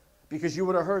out, because you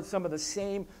would have heard some of the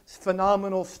same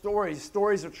phenomenal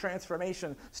stories of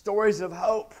transformation, stories of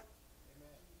hope.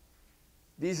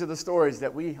 these are the stories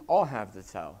that we all have to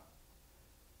tell.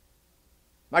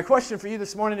 My question for you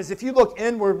this morning is, if you look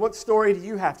inward, what story do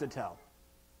you have to tell?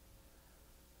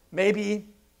 Maybe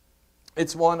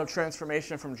it's one of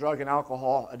transformation from drug and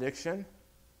alcohol addiction.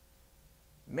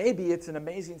 Maybe it's an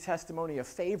amazing testimony of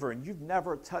favor and you've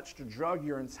never touched a drug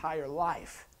your entire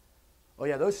life. Oh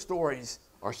yeah, those stories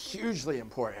are hugely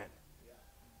important.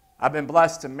 I've been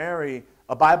blessed to marry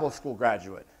a Bible school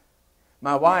graduate.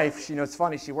 My wife, it's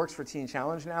funny, she works for Teen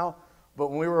Challenge now,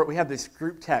 but when we had this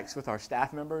group text with our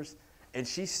staff members, and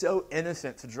she's so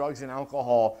innocent to drugs and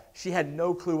alcohol, she had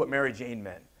no clue what Mary Jane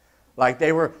meant. Like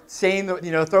they were saying,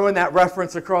 throwing that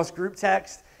reference across group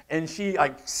text, and she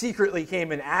secretly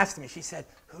came and asked me. She said,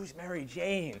 "Who's Mary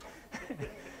Jane?"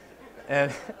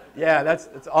 And yeah,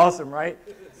 that's awesome, right?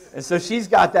 And so she's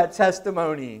got that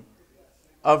testimony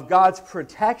of God's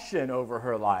protection over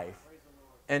her life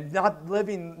and not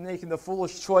making the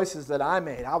foolish choices that I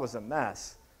made. I was a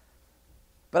mess.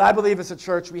 But I believe as a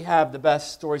church we have the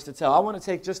best stories to tell. I want to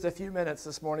take just a few minutes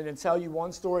this morning and tell you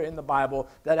one story in the Bible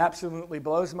that absolutely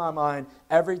blows my mind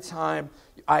every time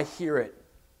I hear it.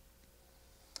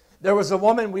 There was a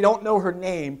woman, we don't know her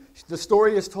name. The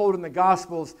story is told in the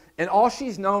Gospels, and all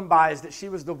she's known by is that she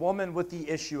was the woman with the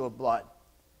issue of blood.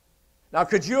 Now,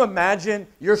 could you imagine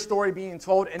your story being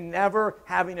told and never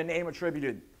having your name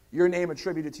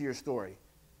attributed to your story?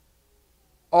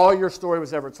 All your story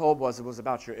was ever told was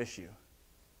about your issue.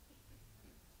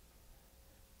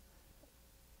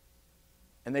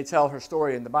 And they tell her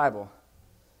story in the Bible.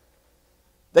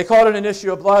 They called it an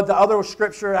issue of blood. The other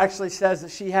scripture actually says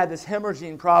that she had this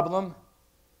hemorrhaging problem.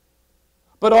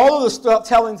 But all of the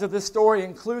tellings of this story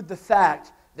include the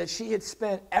fact that she had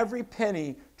spent every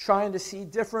penny trying to see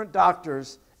different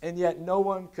doctors, and yet no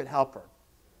one could help her.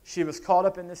 She was caught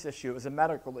up in this issue. It was a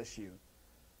medical issue,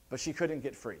 but she couldn't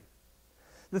get free.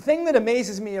 The thing that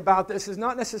amazes me about this is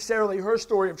not necessarily her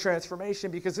story of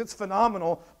transformation, because it's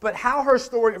phenomenal, but how her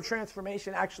story of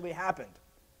transformation actually happened.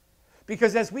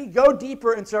 Because as we go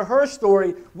deeper into her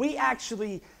story, we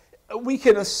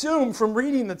can assume from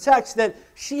reading the text that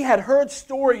she had heard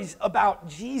stories about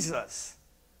Jesus.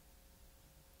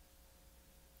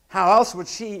 How else would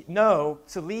she know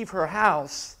to leave her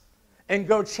house and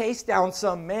go chase down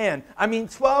some man?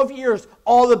 12 years,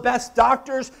 all the best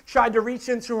doctors tried to reach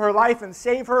into her life and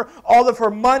save her. All of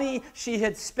her money she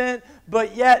had spent,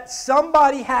 but yet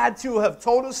somebody had to have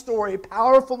told a story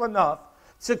powerful enough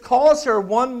to cause her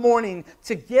one morning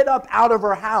to get up out of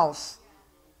her house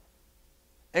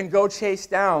and go chase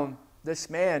down this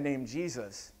man named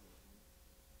Jesus.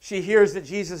 She hears that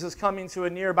Jesus is coming to a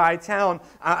nearby town.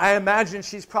 I imagine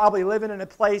she's probably living in a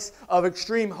place of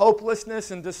extreme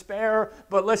hopelessness and despair.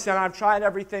 But listen, I've tried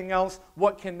everything else.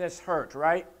 What can this hurt,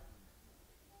 right?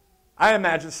 I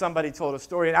imagine somebody told a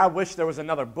story, and I wish there was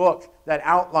another book that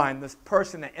outlined this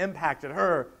person that impacted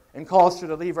her and caused her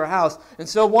to leave her house. And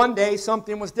so one day,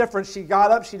 something was different. She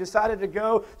got up. She decided to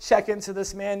go check into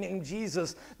this man named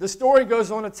Jesus. The story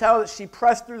goes on to tell that she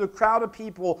pressed through the crowd of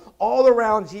people all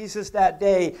around Jesus that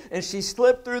day, and she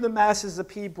slipped through the masses of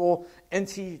people, and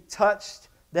she touched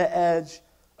the edge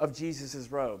of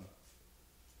Jesus' robe.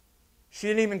 She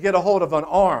didn't even get a hold of an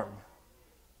arm.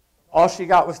 All she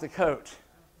got was the coat.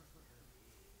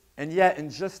 And yet, in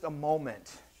just a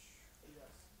moment,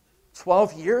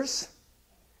 12 years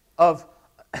of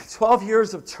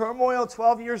turmoil,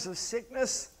 12 years of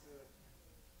sickness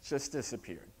just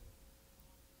disappeared.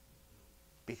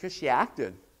 Because she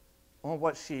acted on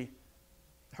what she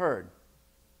heard.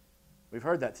 We've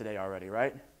heard that today already,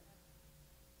 right? You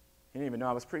didn't even know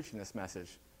I was preaching this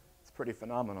message. It's pretty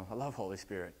phenomenal. I love Holy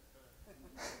Spirit.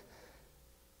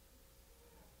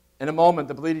 In a moment,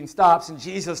 the bleeding stops, and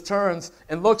Jesus turns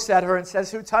and looks at her and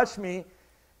says, "Who touched me?"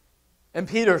 And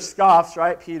Peter scoffs,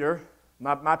 right? Peter.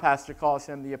 My pastor calls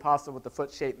him the apostle with the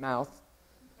foot-shaped mouth.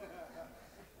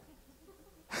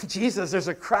 Jesus, there's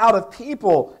a crowd of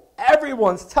people.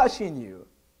 Everyone's touching you.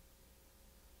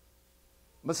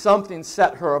 But something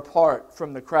set her apart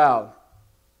from the crowd.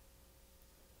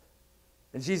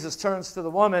 And Jesus turns to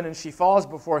the woman, and she falls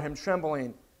before him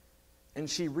trembling, and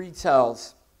she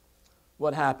retells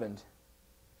what happened.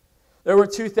 There were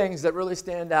two things that really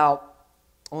stand out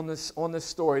on this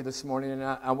story this morning, and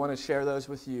I want to share those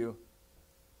with you.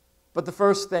 But the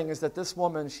first thing is that this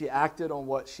woman, she acted on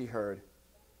what she heard.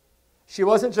 She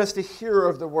wasn't just a hearer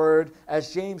of the word,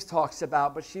 as James talks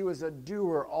about, but she was a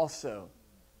doer also.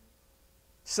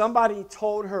 Somebody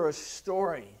told her a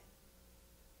story.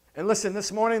 And listen,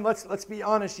 this morning, let's be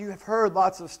honest, you have heard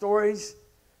lots of stories.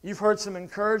 You've heard some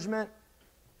encouragement.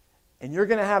 And you're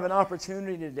going to have an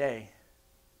opportunity today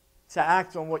to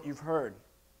act on what you've heard.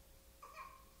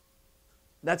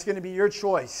 That's going to be your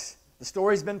choice. The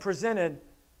story's been presented,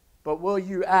 but will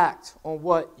you act on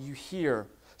what you hear?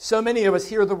 So many of us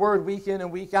hear the word week in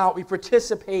and week out. We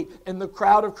participate in the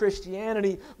crowd of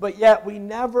Christianity, but yet we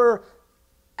never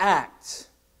act.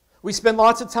 We spend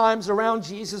lots of times around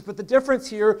Jesus, but the difference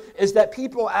here is that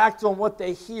people act on what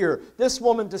they hear. This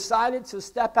woman decided to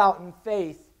step out in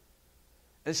faith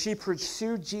as she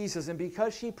pursued Jesus, and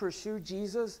because she pursued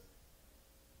Jesus,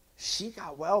 she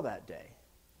got well that day.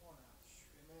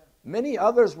 Many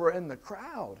others were in the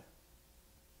crowd,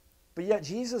 but yet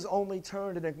Jesus only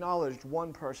turned and acknowledged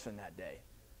one person that day.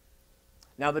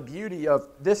 Now, the beauty of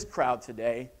this crowd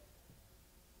today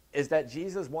is that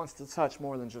Jesus wants to touch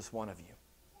more than just one of you.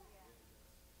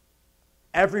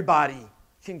 Everybody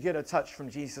can get a touch from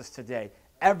Jesus today.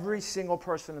 Every single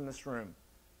person in this room.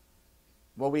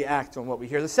 Will we act on what we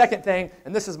hear? The second thing,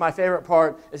 and this is my favorite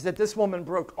part, is that this woman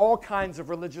broke all kinds of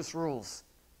religious rules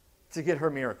to get her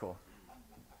miracle.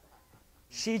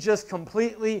 She just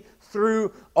completely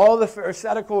threw all the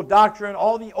Pharisaical doctrine,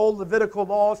 all the old Levitical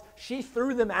laws, she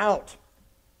threw them out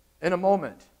in a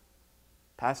moment.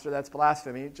 Pastor, that's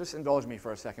blasphemy. Just indulge me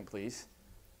for a second, please.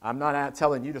 I'm not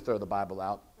telling you to throw the Bible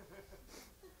out.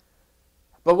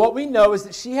 But what we know is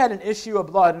that she had an issue of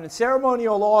blood, and the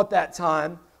ceremonial law at that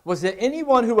time was that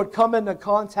anyone who would come into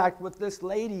contact with this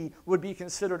lady would be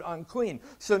considered unclean.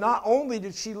 So not only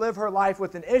did she live her life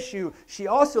with an issue, she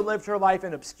also lived her life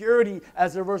in obscurity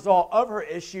as a result of her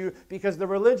issue, because the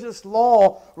religious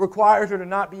law required her to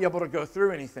not be able to go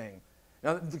through anything,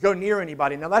 now, to go near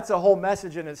anybody. Now that's a whole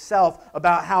message in itself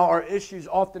about how our issues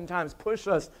oftentimes push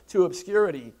us to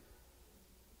obscurity.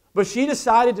 But she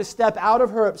decided to step out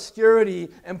of her obscurity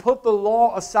and put the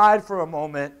law aside for a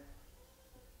moment.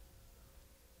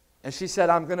 And she said,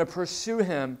 I'm going to pursue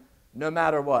him no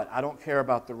matter what. I don't care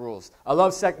about the rules. I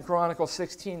love 2 Chronicles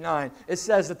 16:9. It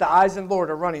says that the eyes of the Lord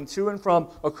are running to and from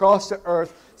across the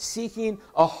earth, seeking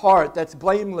a heart that's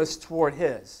blameless toward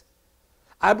his.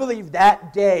 I believe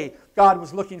that day God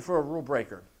was looking for a rule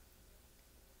breaker.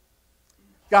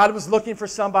 God was looking for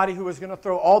somebody who was going to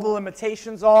throw all the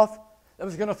limitations off, that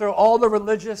was going to throw all the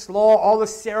religious law, all the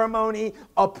ceremony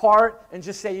apart, and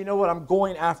just say, you know what, I'm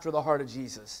going after the heart of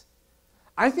Jesus.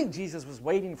 I think Jesus was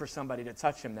waiting for somebody to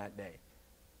touch him that day.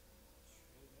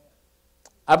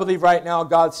 I believe right now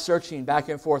God's searching back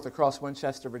and forth across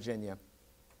Winchester, Virginia.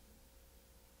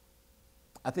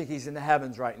 I think he's in the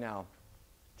heavens right now,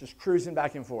 just cruising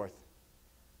back and forth.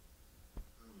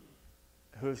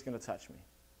 Who's going to touch me?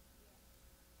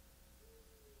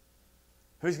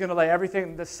 Who's going to lay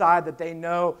everything aside that they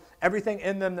know, everything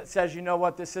in them that says, you know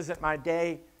what, this isn't my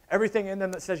day, everything in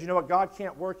them that says, you know what, God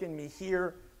can't work in me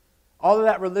here, all of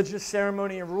that religious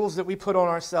ceremony and rules that we put on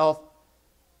ourselves,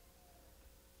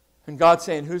 and God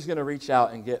saying, who's going to reach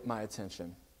out and get my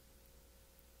attention?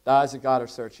 The eyes of God are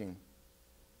searching.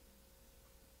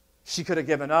 She could have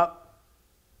given up.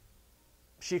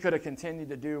 She could have continued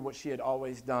to do what she had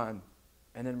always done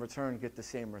and in return get the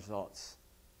same results.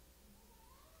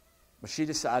 But she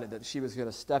decided that she was going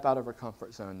to step out of her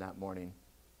comfort zone that morning,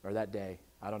 or that day.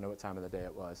 I don't know what time of the day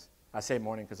it was. I say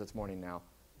morning because it's morning now.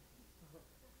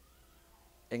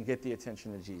 And get the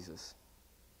attention of Jesus.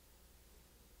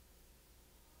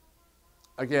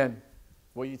 Again,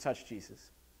 will you touch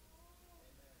Jesus?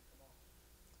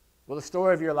 Will the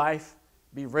story of your life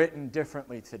be written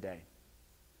differently today?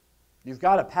 You've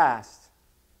got a past,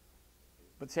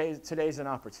 but today's an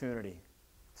opportunity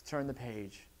to turn the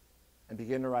page and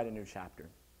begin to write a new chapter.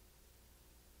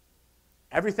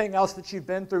 Everything else that you've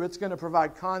been through, it's going to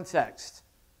provide context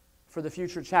for the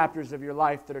future chapters of your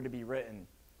life that are to be written.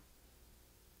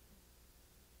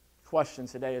 The question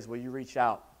today is, will you reach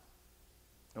out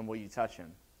and will you touch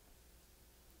him?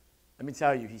 Let me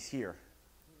tell you, he's here.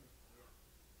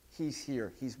 He's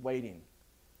here. He's waiting.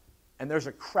 And there's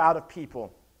a crowd of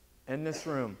people in this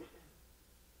room.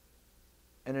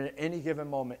 And at any given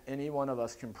moment, any one of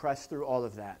us can press through all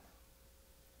of that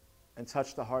and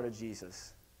touch the heart of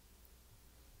Jesus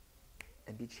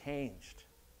and be changed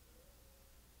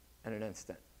in an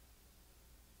instant.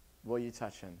 Will you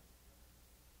touch him?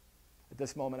 At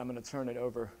this moment, I'm going to turn it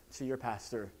over to your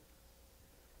pastor.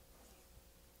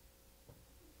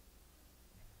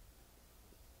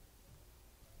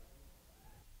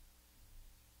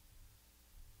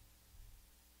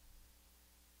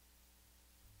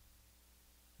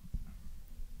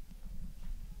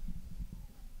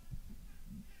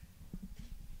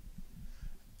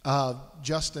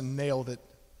 Justin nailed it.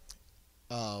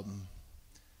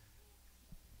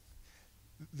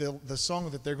 The song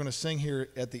that they're going to sing here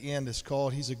at the end is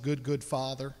called He's a Good, Good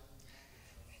Father.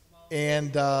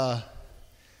 And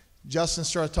Justin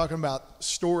started talking about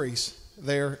stories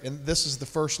there, and this is the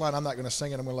first line. I'm not going to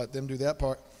sing it. I'm going to let them do that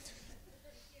part.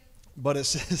 But it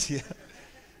says, yeah.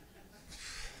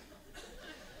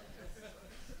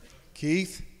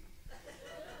 Keith?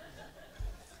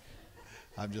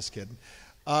 I'm just kidding.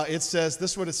 It says,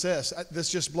 this is what it says. This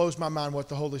just blows my mind what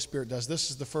the Holy Spirit does. This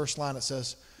is the first line. It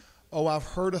says, oh, I've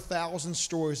heard 1,000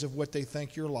 stories of what they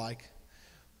think you're like.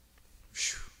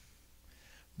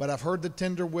 But I've heard the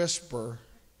tender whisper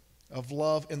of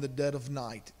love in the dead of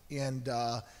night. And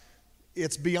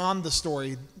it's beyond the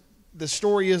story. The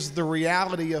story is the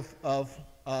reality of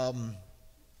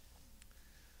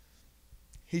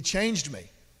he changed me.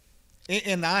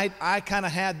 And I kind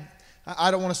of had,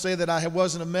 I don't want to say that I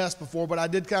wasn't a mess before, but I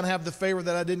did kind of have the favor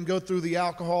that I didn't go through the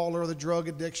alcohol or the drug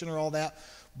addiction or all that.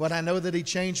 But I know that he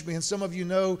changed me. And some of you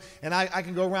know, and I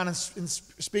can go around and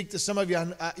speak to some of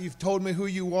you. You've told me who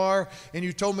you are, and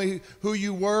you told me who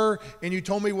you were, and you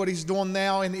told me what he's doing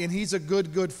now, and he's a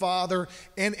good, good father.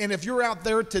 And if you're out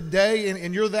there today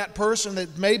and you're that person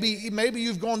that maybe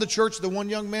you've gone to church. The one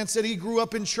young man said he grew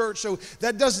up in church, so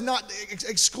that does not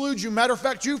exclude you. Matter of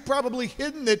fact, you've probably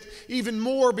hidden it even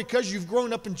more because you've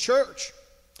grown up in church.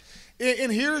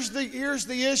 And here's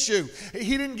the issue.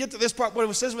 He didn't get to this part, but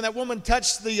it says when that woman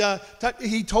touched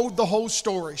he told the whole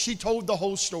story. She told the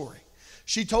whole story.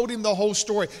 She told him the whole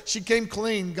story. She came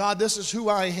clean. God, this is who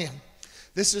I am.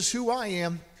 This is who I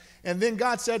am. And then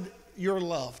God said, you're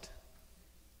loved.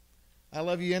 I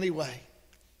love you anyway.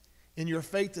 And your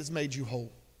faith has made you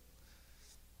whole.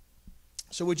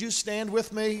 So would you stand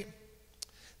with me?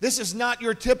 This is not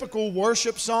your typical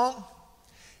worship song.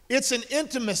 It's an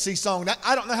intimacy song.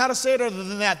 I don't know how to say it other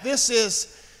than that. This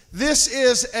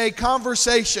is a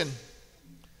conversation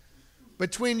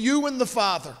between you and the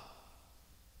Father.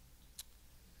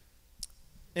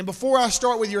 And before I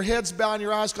start with your heads bowed and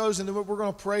your eyes closed, and we're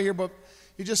going to pray here, but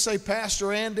you just say,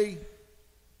 Pastor Andy,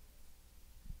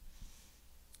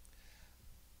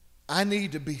 I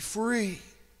need to be free.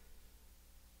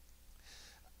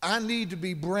 I need to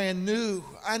be brand new.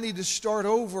 I need to start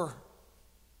over.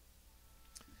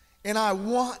 And I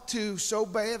want to so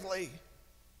badly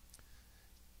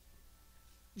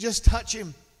just touch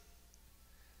him.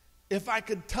 If I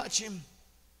could touch him.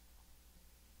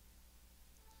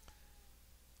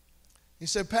 He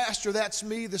said, Pastor, that's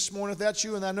me this morning. If that's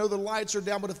you, and I know the lights are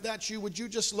down, but if that's you, would you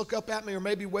just look up at me or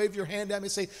maybe wave your hand at me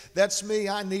and say, that's me.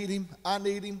 I need him. I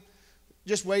need him.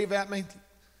 Just wave at me.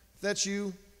 If that's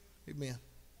you, amen.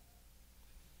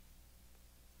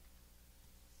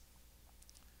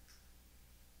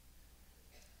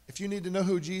 If you need to know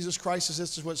who Jesus Christ is,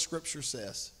 this is what Scripture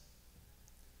says.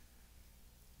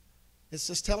 It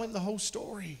says, tell him the whole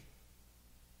story.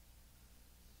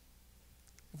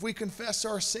 If we confess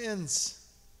our sins,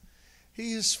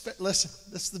 he is, listen,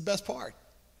 this is the best part.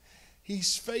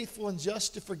 He's faithful and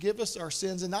just to forgive us our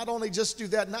sins. And not only just do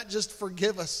that, not just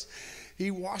forgive us,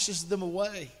 he washes them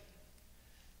away,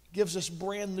 gives us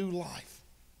brand new life.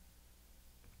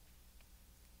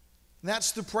 And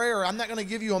that's the prayer. I'm not going to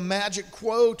give you a magic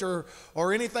quote or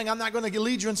anything. I'm not going to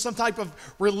lead you in some type of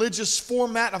religious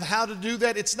format of how to do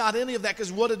that. It's not any of that,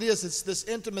 because what it is, it's this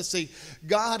intimacy.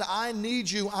 God, I need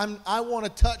you. I want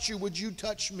to touch you. Would you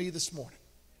touch me this morning?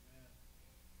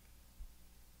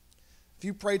 If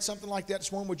you prayed something like that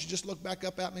this morning, would you just look back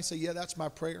up at me and say, yeah, that's my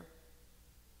prayer.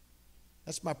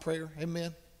 That's my prayer.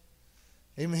 Amen.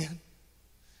 Amen.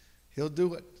 He'll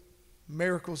do it.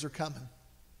 Miracles are coming.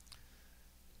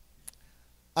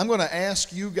 I'm going to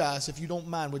ask you guys, if you don't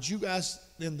mind, would you guys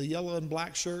in the yellow and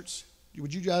black shirts,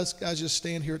 would you guys just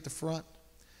stand here at the front?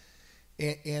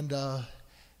 And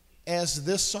as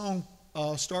this song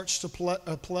starts to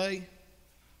play,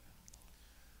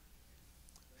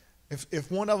 if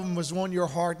one of them was on your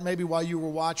heart, maybe while you were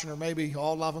watching, or maybe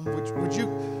all of them,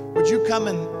 would you come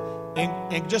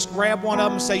and just grab one of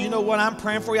them and say, you know what, I'm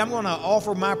praying for you. I'm going to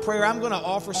offer my prayer. I'm going to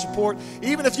offer support.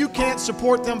 Even if you can't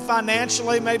support them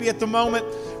financially, maybe at the moment,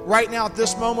 right now at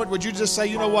this moment, would you just say,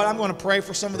 you know what, I'm going to pray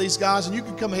for some of these guys. And you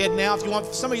can come ahead now if you want.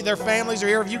 Some of their families are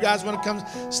here. If you guys want to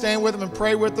come stand with them and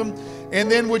pray with them. And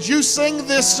then would you sing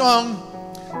this song,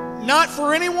 not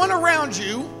for anyone around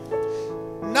you,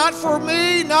 not for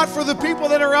me, not for the people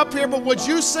that are up here, but would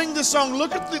you sing this song?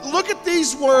 Look at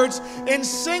these words and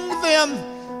sing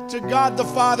them to God the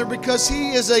Father, because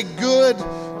he is a good,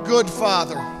 good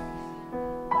Father.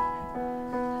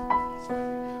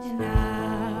 And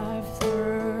I've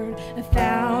heard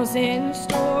 1,000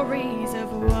 stories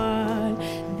of what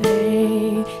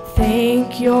they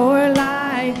think you're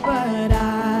like, but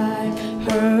I've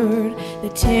heard the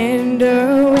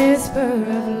tender whisper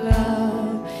of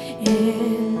love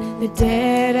in the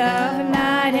dead of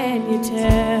night, and you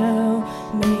tell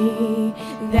me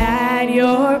that you're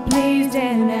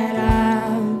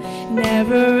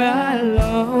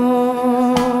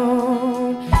alone.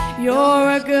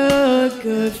 You're a good,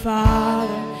 good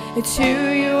Father. It's who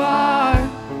you are.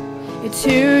 It's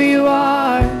who you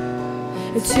are.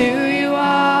 It's who you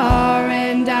are,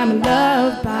 and I'm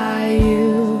loved by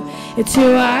you. It's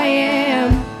who I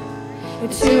am.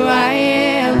 It's who I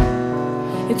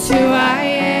am. It's who I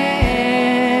am.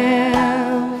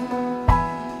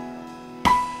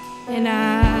 And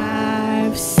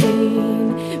I've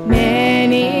seen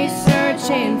many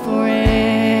searching for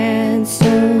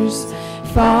answers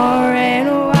far and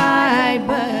wide,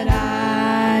 but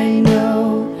I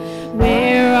know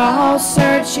we're all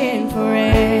searching for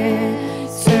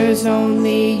answers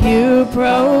only you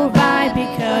provide,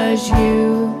 because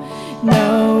you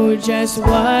know just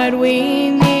what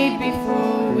we need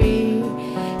before we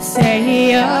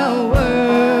say a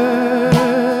word.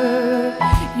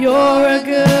 You're a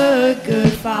good,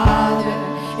 good Father.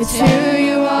 It's who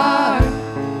you are.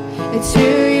 It's who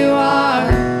you are.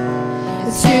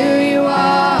 It's who you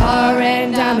are,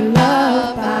 and I'm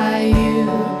loved by you.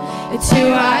 It's who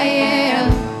I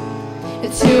am.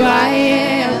 It's who I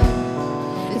am.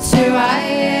 It's who I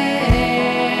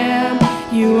am.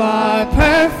 You are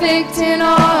perfect in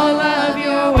all of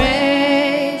your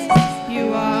ways.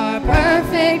 You are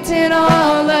perfect in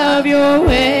all of your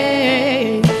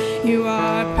ways. You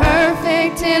are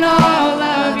perfect in all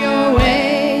of your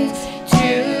ways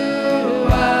to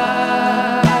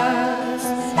us.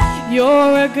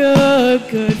 You're a good,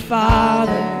 good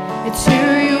Father. It's who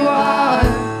you are.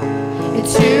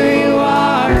 It's who you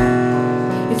are.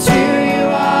 It's who you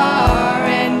are,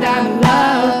 and I'm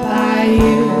loved by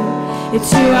you.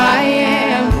 It's who I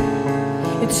am.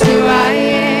 It's who I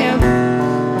am.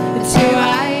 It's who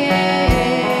I am.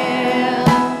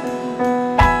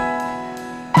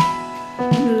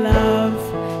 Love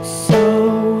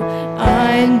so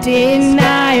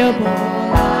undeniable,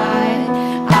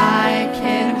 I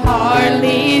can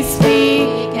hardly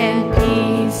speak, and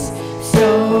peace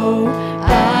so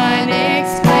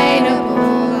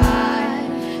unexplainable,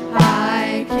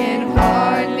 I can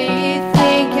hardly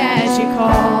think as you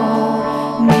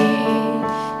call me,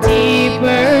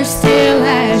 deeper still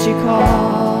as you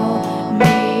call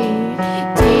me,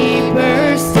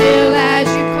 deeper still as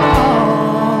you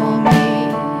call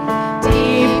me,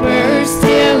 deeper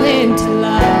still into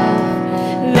love,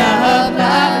 love,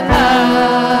 love,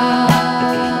 love.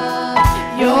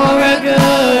 You're a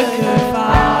good, good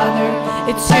Father.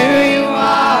 It's who you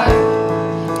are.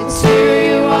 It's who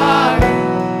you are.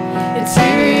 It's who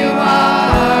you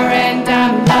are, and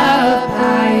I'm loved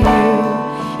by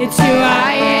you. It's who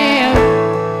I am.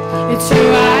 It's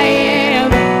who I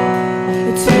am.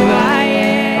 It's who I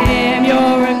am.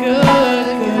 You're a good,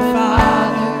 good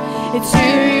Father. It's who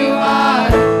you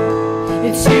are.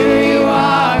 It's who you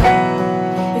are.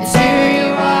 It's who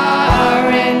you are,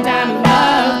 and I'm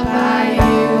loved by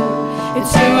you.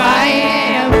 It's who I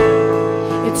am.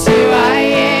 It's who I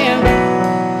am.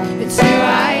 It's who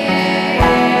I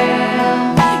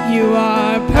am. You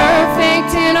are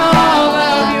perfect in all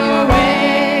of your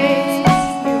ways.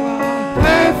 You are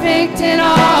perfect in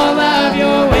all of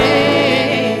your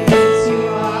ways. You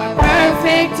are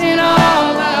perfect in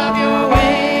all of your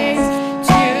ways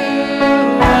to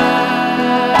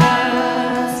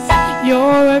us.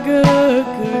 You're a good,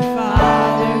 good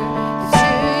Father. It's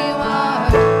who you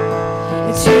are.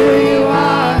 It's who you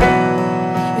are.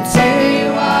 It's who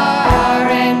you are,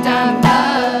 and I'm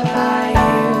loved by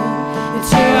you.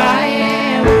 It's who I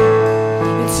am.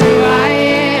 It's who I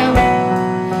am.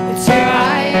 It's who I am.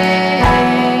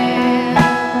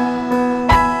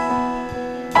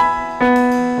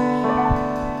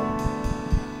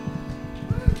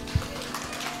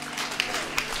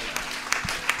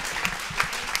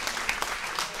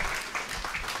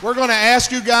 We're going to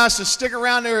ask you guys to stick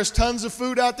around. There is tons of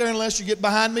food out there unless you get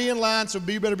behind me in line, so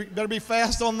better be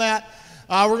fast on that.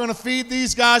 We're going to feed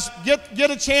these guys.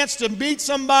 Get a chance to meet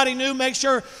somebody new. Make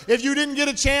sure if you didn't get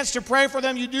a chance to pray for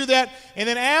them, you do that. And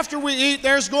then after we eat,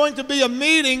 there's going to be a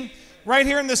meeting right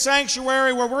here in the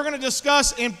sanctuary where we're going to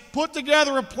discuss and put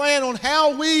together a plan on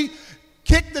how we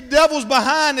kick the devil's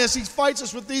behind as he fights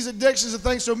us with these addictions and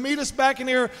things. So meet us back in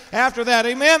here after that.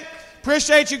 Amen.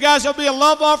 Appreciate you guys. There'll be a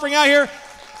love offering out here.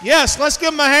 Yes, let's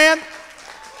give them a hand.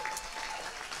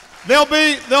 There'll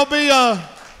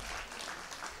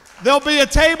be a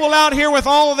table out here with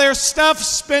all of their stuff.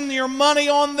 Spend your money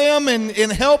on them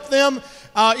and help them.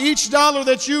 Each dollar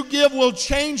that you give will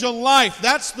change a life.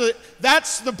 That's the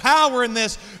power in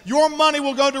this. Your money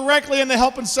will go directly into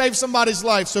helping save somebody's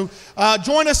life. So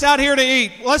join us out here to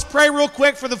eat. Let's pray real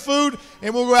quick for the food,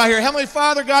 and we'll go out here. Heavenly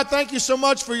Father, God, thank you so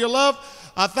much for your love.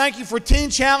 Thank you for Teen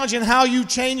Challenge and how you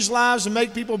change lives and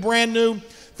make people brand new.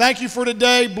 Thank you for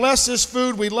today. Bless this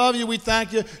food. We love you. We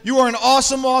thank you. You are an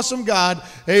awesome, awesome God.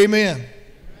 Amen.